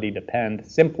eligibility depend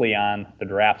simply on the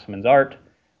draftsman's art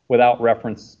without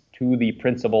reference to the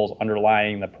principles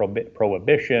underlying the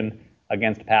prohibition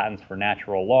against patents for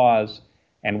natural laws,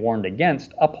 and warned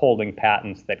against upholding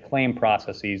patents that claim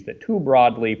processes that too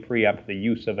broadly preempt the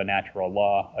use of a natural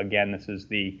law. Again, this is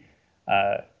the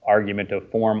argument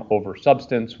of form over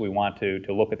substance. We want to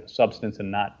look at the substance and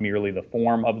not merely the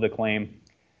form of the claim.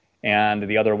 And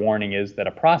the other warning is that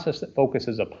a process that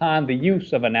focuses upon the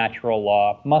use of a natural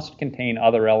law must contain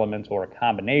other elements or a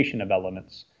combination of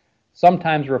elements,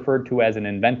 sometimes referred to as an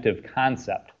inventive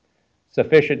concept,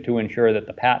 sufficient to ensure that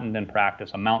the patent in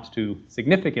practice amounts to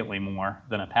significantly more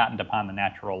than a patent upon the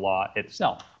natural law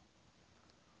itself.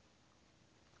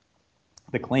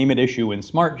 The claim at issue in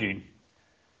Smart Gene: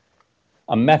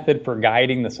 a method for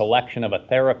guiding the selection of a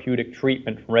therapeutic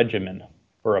treatment regimen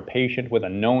for a patient with a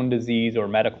known disease or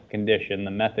medical condition,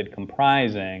 the method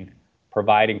comprising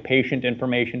providing patient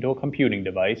information to a computing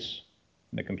device.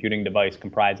 The computing device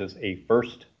comprises a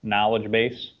first knowledge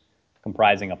base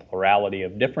comprising a plurality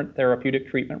of different therapeutic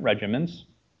treatment regimens,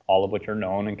 all of which are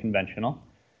known and conventional.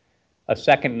 A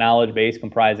second knowledge base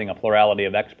comprising a plurality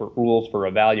of expert rules for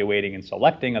evaluating and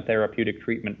selecting a therapeutic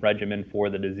treatment regimen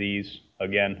for the disease,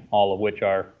 again, all of which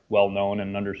are well known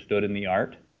and understood in the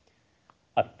art.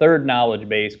 A third knowledge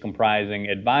base comprising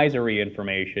advisory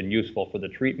information useful for the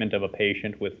treatment of a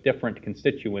patient with different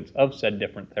constituents of said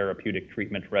different therapeutic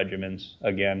treatment regimens,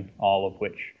 again, all of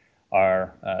which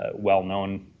are well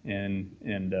known in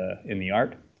the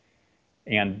art.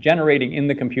 And generating in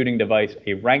the computing device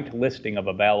a ranked listing of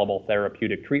available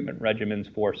therapeutic treatment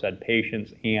regimens for said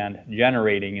patients, and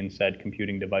generating in said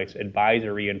computing device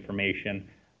advisory information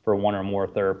for one or more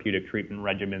therapeutic treatment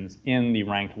regimens in the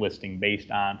ranked listing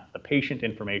based on the patient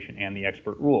information and the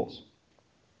expert rules.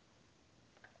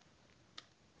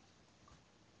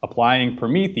 Applying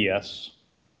Prometheus,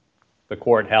 the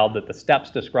court held that the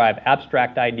steps describe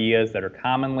abstract ideas that are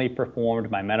commonly performed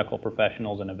by medical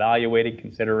professionals in evaluating,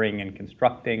 considering, and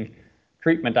constructing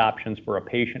treatment options for a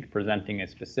patient presenting a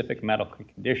specific medical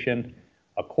condition.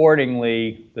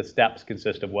 Accordingly, the steps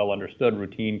consist of well understood,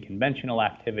 routine, conventional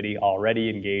activity already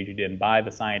engaged in by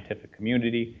the scientific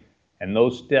community, and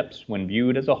those steps, when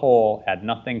viewed as a whole, add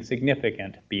nothing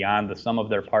significant beyond the sum of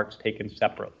their parts taken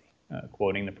separately,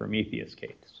 quoting the Prometheus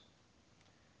case.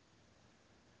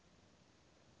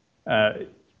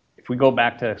 If we go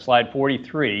back to slide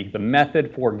 43, the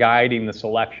method for guiding the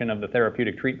selection of the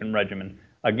therapeutic treatment regimen,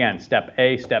 again, step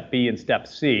A, step B, and step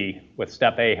C, with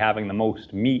step A having the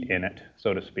most meat in it,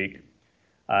 so to speak,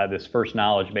 this first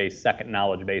knowledge base, second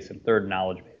knowledge base, and third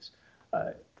knowledge base.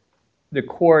 The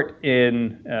court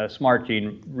in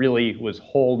SmartGene really was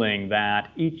holding that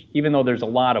even though there's a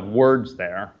lot of words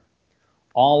there,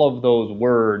 all of those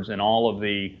words and all of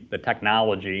the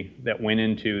technology that went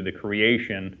into the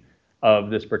creation of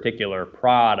this particular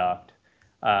product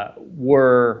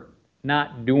were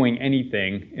not doing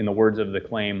anything, in the words of the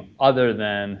claim, other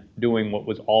than doing what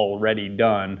was already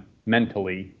done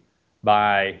mentally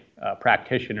by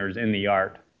practitioners in the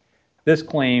art. This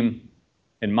claim,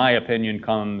 in my opinion,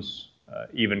 comes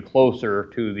even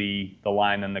closer to the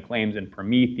line than the claims in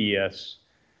Prometheus,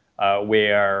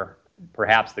 where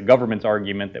perhaps the government's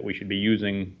argument that we should be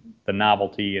using the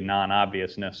novelty and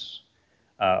non-obviousness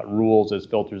rules as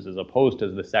filters as opposed to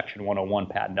the Section 101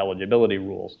 patent eligibility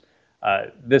rules.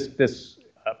 This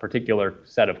particular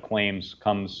set of claims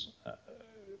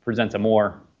presents a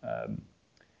more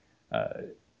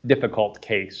difficult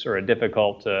case, or a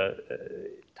difficult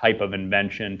type of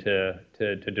invention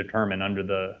to determine under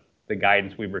the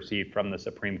guidance we've received from the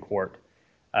Supreme Court.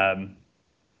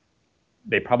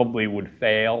 They probably would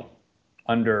fail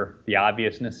under the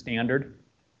obviousness standard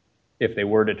if they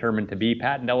were determined to be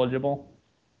patent eligible,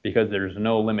 because there's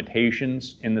no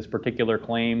limitations in this particular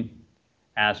claim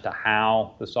as to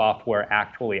how the software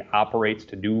actually operates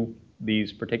to do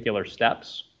these particular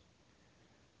steps.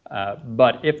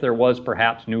 But if there was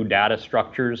perhaps new data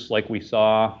structures like we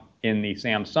saw in the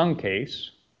Samsung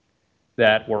case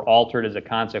that were altered as a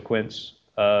consequence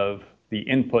of the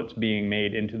inputs being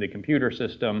made into the computer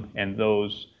system, and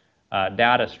those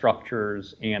data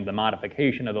structures and the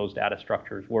modification of those data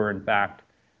structures were in fact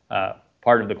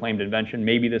part of the claimed invention,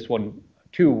 maybe this one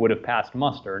too would have passed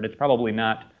muster. And it's probably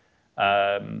not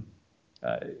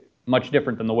much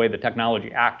different than the way the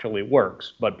technology actually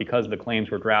works, but because the claims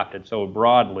were drafted so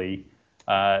broadly,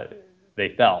 they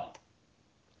fell.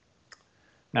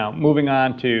 Now, moving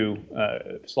on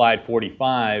to slide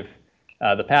 45,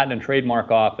 the Patent and Trademark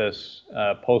Office,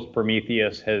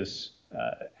 post-Prometheus, has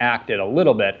acted a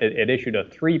little bit. It issued a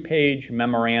 3-page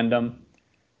memorandum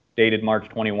dated March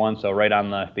 21, so right on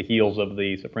the heels of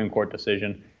the Supreme Court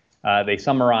decision. They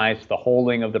summarized the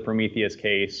holding of the Prometheus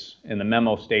case, and the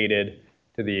memo stated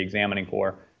to the examining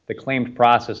court, the claimed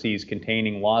processes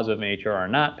containing laws of nature are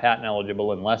not patent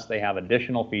eligible unless they have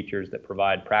additional features that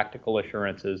provide practical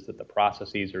assurances that the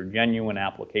processes are genuine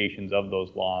applications of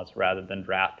those laws rather than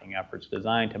drafting efforts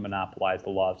designed to monopolize the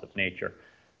laws of nature.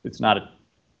 It's not a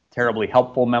terribly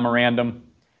helpful memorandum,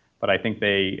 but I think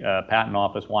the Patent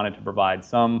Office wanted to provide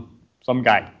some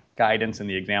guidance in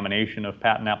the examination of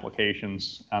patent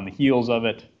applications on the heels of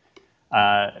it.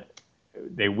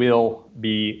 They will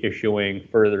be issuing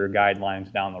further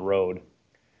guidelines down the road.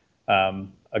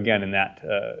 Again, in that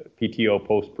PTO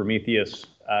post-Prometheus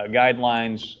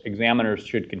guidelines, examiners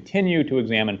should continue to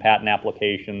examine patent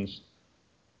applications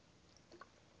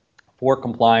for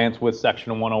compliance with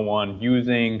Section 101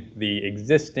 using the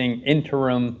existing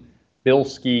interim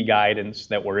Bilski guidance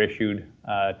that were issued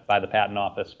by the Patent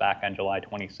Office back on July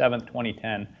 27,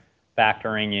 2010,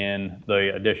 factoring in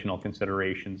the additional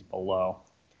considerations below.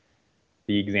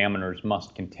 The examiners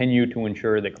must continue to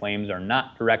ensure that claims are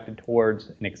not directed towards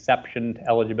an exception to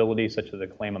eligibility, such as a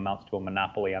claim amounts to a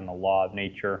monopoly on the law of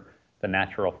nature, the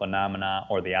natural phenomena,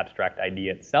 or the abstract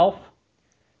idea itself.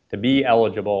 To be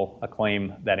eligible, a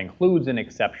claim that includes an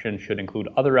exception should include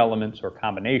other elements or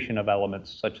combination of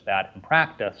elements such that, in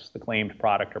practice, the claimed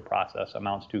product or process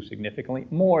amounts to significantly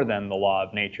more than the law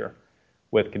of nature,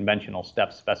 with conventional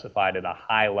steps specified at a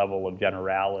high level of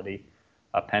generality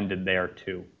appended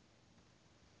thereto.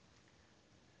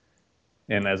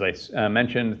 And as I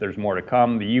mentioned, there's more to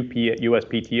come. The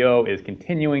USPTO is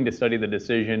continuing to study the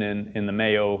decision in the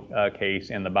Mayo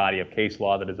case and the body of case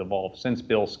law that has evolved since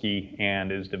Bilski,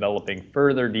 and is developing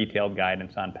further detailed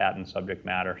guidance on patent subject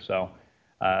matter. So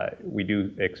we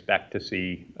do expect to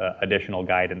see additional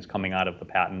guidance coming out of the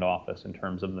Patent Office in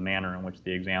terms of the manner in which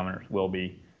the examiners will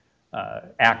be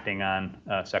acting on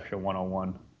Section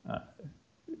 101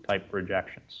 type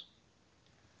rejections.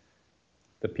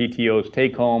 The PTO's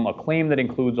take-home, a claim that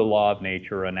includes a law of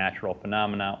nature, a natural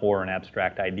phenomena, or an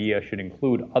abstract idea should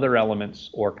include other elements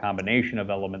or combination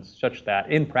of elements such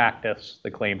that, in practice,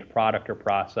 the claimed product or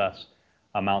process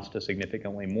amounts to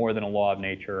significantly more than a law of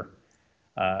nature,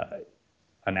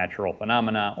 a natural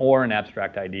phenomena, or an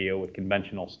abstract idea with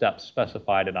conventional steps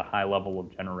specified at a high level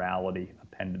of generality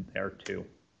appended thereto.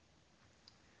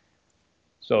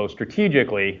 So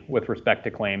strategically, with respect to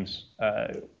claims,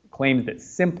 claims that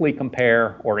simply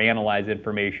compare or analyze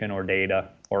information or data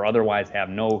or otherwise have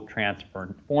no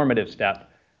transformative step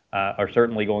are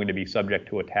certainly going to be subject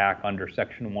to attack under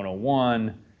Section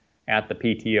 101 at the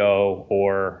PTO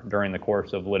or during the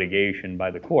course of litigation by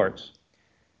the courts.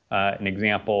 An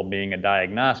example being a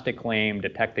diagnostic claim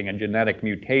detecting a genetic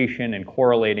mutation and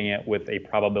correlating it with a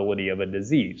probability of a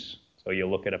disease. So you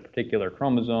look at a particular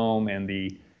chromosome and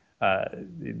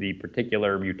the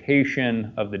particular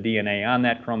mutation of the DNA on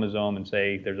that chromosome and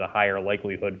say there's a higher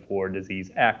likelihood for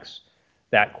disease X.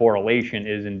 That correlation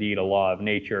is indeed a law of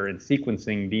nature, and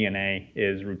sequencing DNA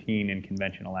is routine and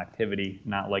conventional activity,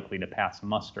 not likely to pass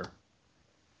muster.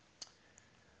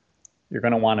 You're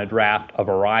going to want to draft a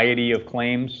variety of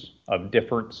claims of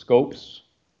different scopes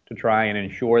to try and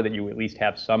ensure that you at least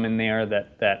have some in there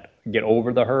that get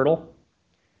over the hurdle.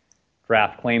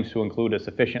 Draft claims to include a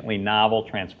sufficiently novel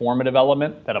transformative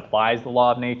element that applies the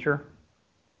law of nature.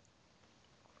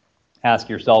 Ask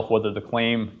yourself whether the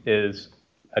claim is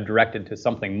directed to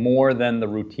something more than the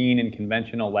routine and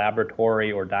conventional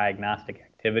laboratory or diagnostic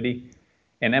activity,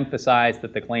 and emphasize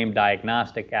that the claimed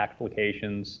diagnostic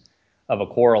applications of a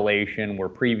correlation were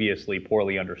previously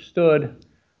poorly understood,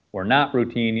 were not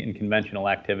routine and conventional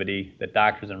activity that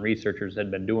doctors and researchers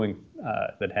had been doing,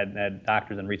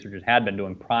 doctors and researchers had been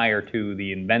doing prior to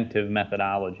the inventive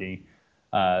methodology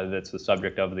that's the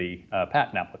subject of the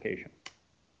patent application.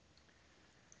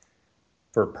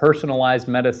 For personalized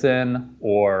medicine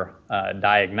or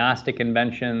diagnostic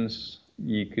inventions,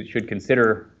 you should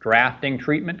consider drafting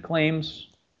treatment claims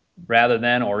rather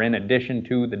than or in addition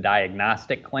to the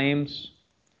diagnostic claims.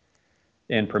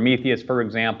 In Prometheus, for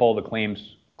example, the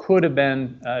claims could have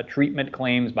been treatment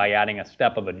claims by adding a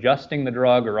step of adjusting the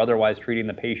drug or otherwise treating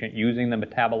the patient using the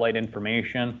metabolite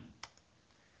information,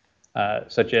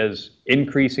 such as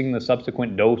increasing the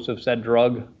subsequent dose of said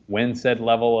drug when said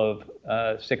level of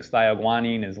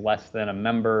 6-thioguanine is less than a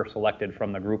member selected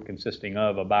from the group consisting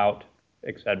of about,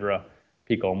 etc.,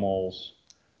 picomoles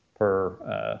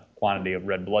per quantity of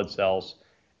red blood cells.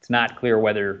 It's not clear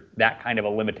whether that kind of a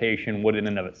limitation would in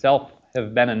and of itself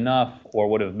have been enough or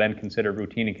would have been considered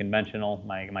routine and conventional.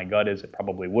 My gut is it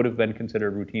probably would have been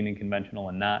considered routine and conventional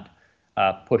and not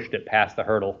pushed it past the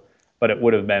hurdle, but it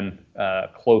would have been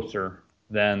closer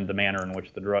than the manner in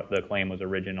which the claim was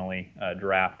originally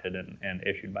drafted and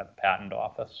issued by the patent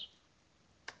office.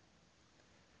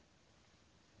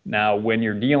 Now, when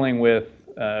you're dealing with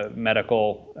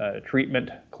medical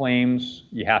treatment claims,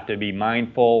 you have to be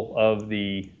mindful of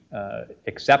the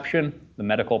exception, the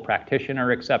medical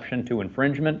practitioner exception to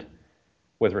infringement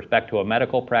with respect to a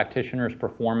medical practitioner's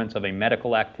performance of a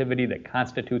medical activity that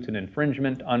constitutes an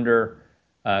infringement under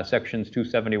sections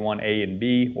 271A and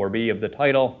B or B of the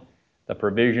title. The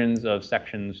provisions of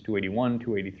sections 281,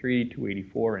 283,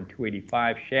 284, and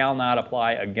 285 shall not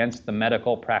apply against the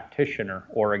medical practitioner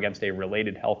or against a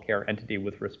related healthcare entity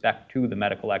with respect to the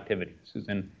medical activity. This is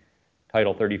in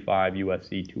Title 35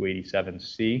 U.S.C.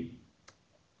 287C.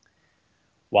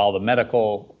 While the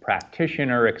medical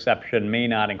practitioner exception may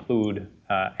not include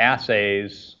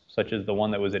assays, such as the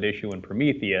one that was at issue in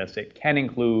Prometheus, it can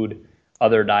include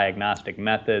other diagnostic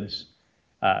methods.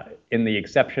 In the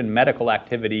exception, medical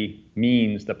activity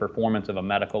means the performance of a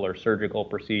medical or surgical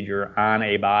procedure on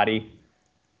a body,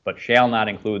 but shall not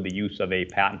include the use of a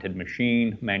patented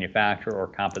machine, manufacture, or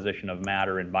composition of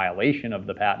matter in violation of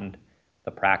the patent,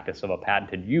 the practice of a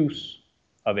patented use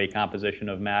of a composition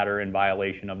of matter in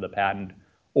violation of the patent,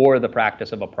 or the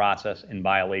practice of a process in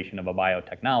violation of a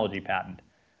biotechnology patent.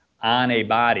 On a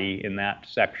body in that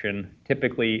section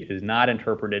typically is not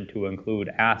interpreted to include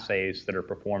assays that are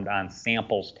performed on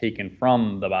samples taken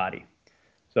from the body.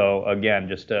 So again,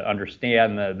 just to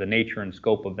understand the nature and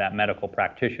scope of that medical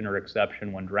practitioner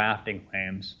exception when drafting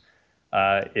claims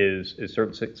is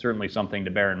certainly something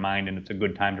to bear in mind, and it's a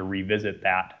good time to revisit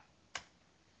that.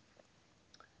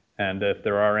 And if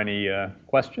there are any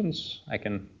questions, I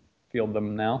can field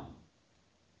them now.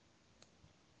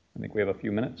 I think we have a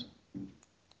few minutes.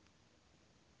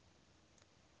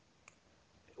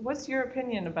 What's your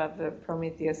opinion about the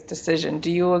Prometheus decision?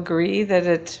 Do you agree that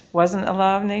it wasn't a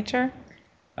law of nature?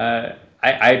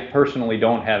 I personally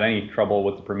don't have any trouble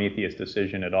with the Prometheus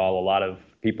decision at all. A lot of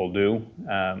people do.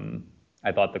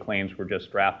 I thought the claims were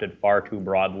just drafted far too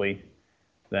broadly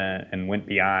and went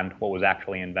beyond what was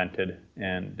actually invented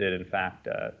and did in fact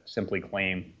simply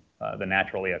claim the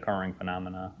naturally occurring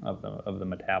phenomena of the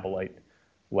metabolite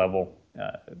level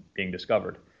being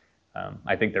discovered.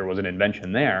 I think there was an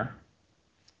invention there.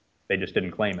 They just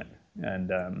didn't claim it.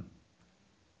 And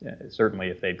certainly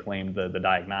if they'd claimed the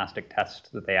diagnostic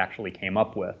test that they actually came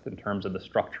up with in terms of the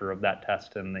structure of that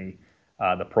test and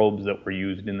the probes that were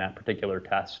used in that particular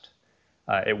test,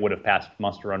 it would have passed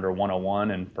muster under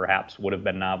 101 and perhaps would have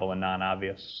been novel and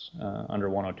non-obvious under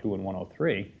 102 and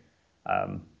 103.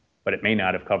 But it may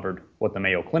not have covered what the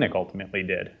Mayo Clinic ultimately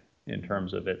did in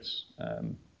terms of its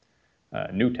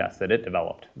new test that it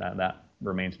developed. That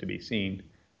remains to be seen.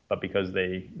 But because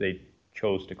they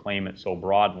chose to claim it so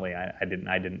broadly, I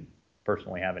didn't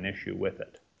personally have an issue with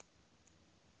it.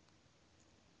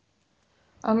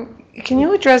 Can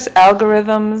you address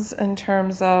algorithms in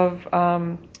terms of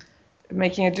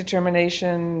making a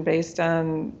determination based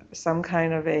on some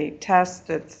kind of a test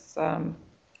that's, and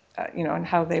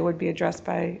how they would be addressed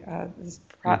by this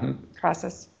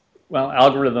process? Well,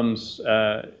 algorithms,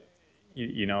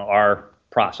 are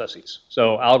processes.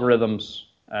 So algorithms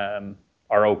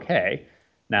are okay.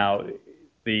 Now,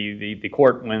 the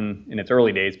court, when in its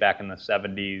early days, back in the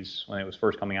 70s, when it was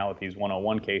first coming out with these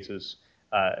 101 cases,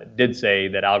 did say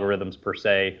that algorithms per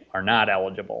se are not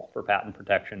eligible for patent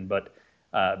protection, but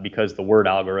because the word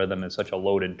algorithm is such a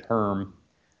loaded term,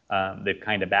 they've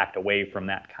kind of backed away from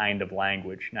that kind of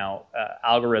language. Now,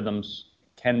 algorithms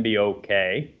can be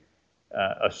okay,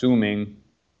 assuming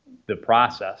the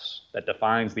process that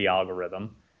defines the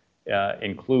algorithm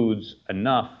includes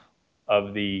enough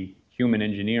of the human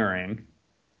engineering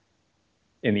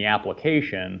in the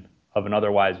application of an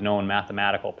otherwise known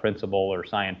mathematical principle or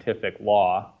scientific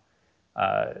law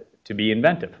to be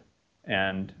inventive.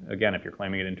 And again, if you're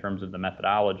claiming it in terms of the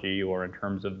methodology or in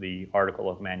terms of the article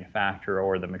of manufacture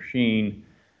or the machine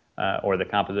or the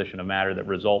composition of matter that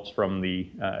results from the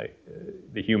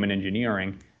human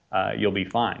engineering, you'll be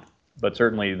fine. But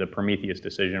certainly the Prometheus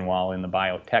decision, while in the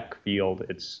biotech field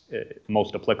it's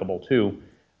most applicable to,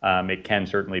 it can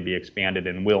certainly be expanded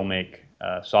and will make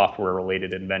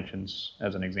software-related inventions,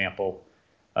 as an example,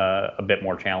 a bit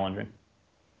more challenging.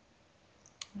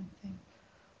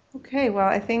 Okay, well,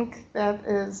 I think that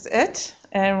is it,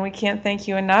 and we can't thank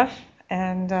you enough.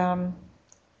 And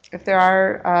if there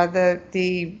are,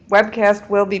 the webcast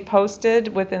will be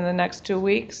posted within the next 2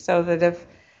 weeks, so that if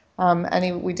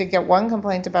we did get one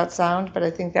complaint about sound, but I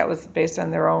think that was based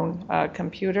on their own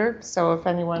computer. So if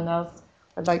anyone else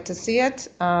would like to see it,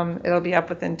 it'll be up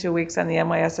within 2 weeks on the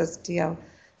NYS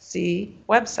STLC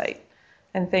website.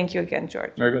 And thank you again,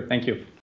 George. Very good, thank you.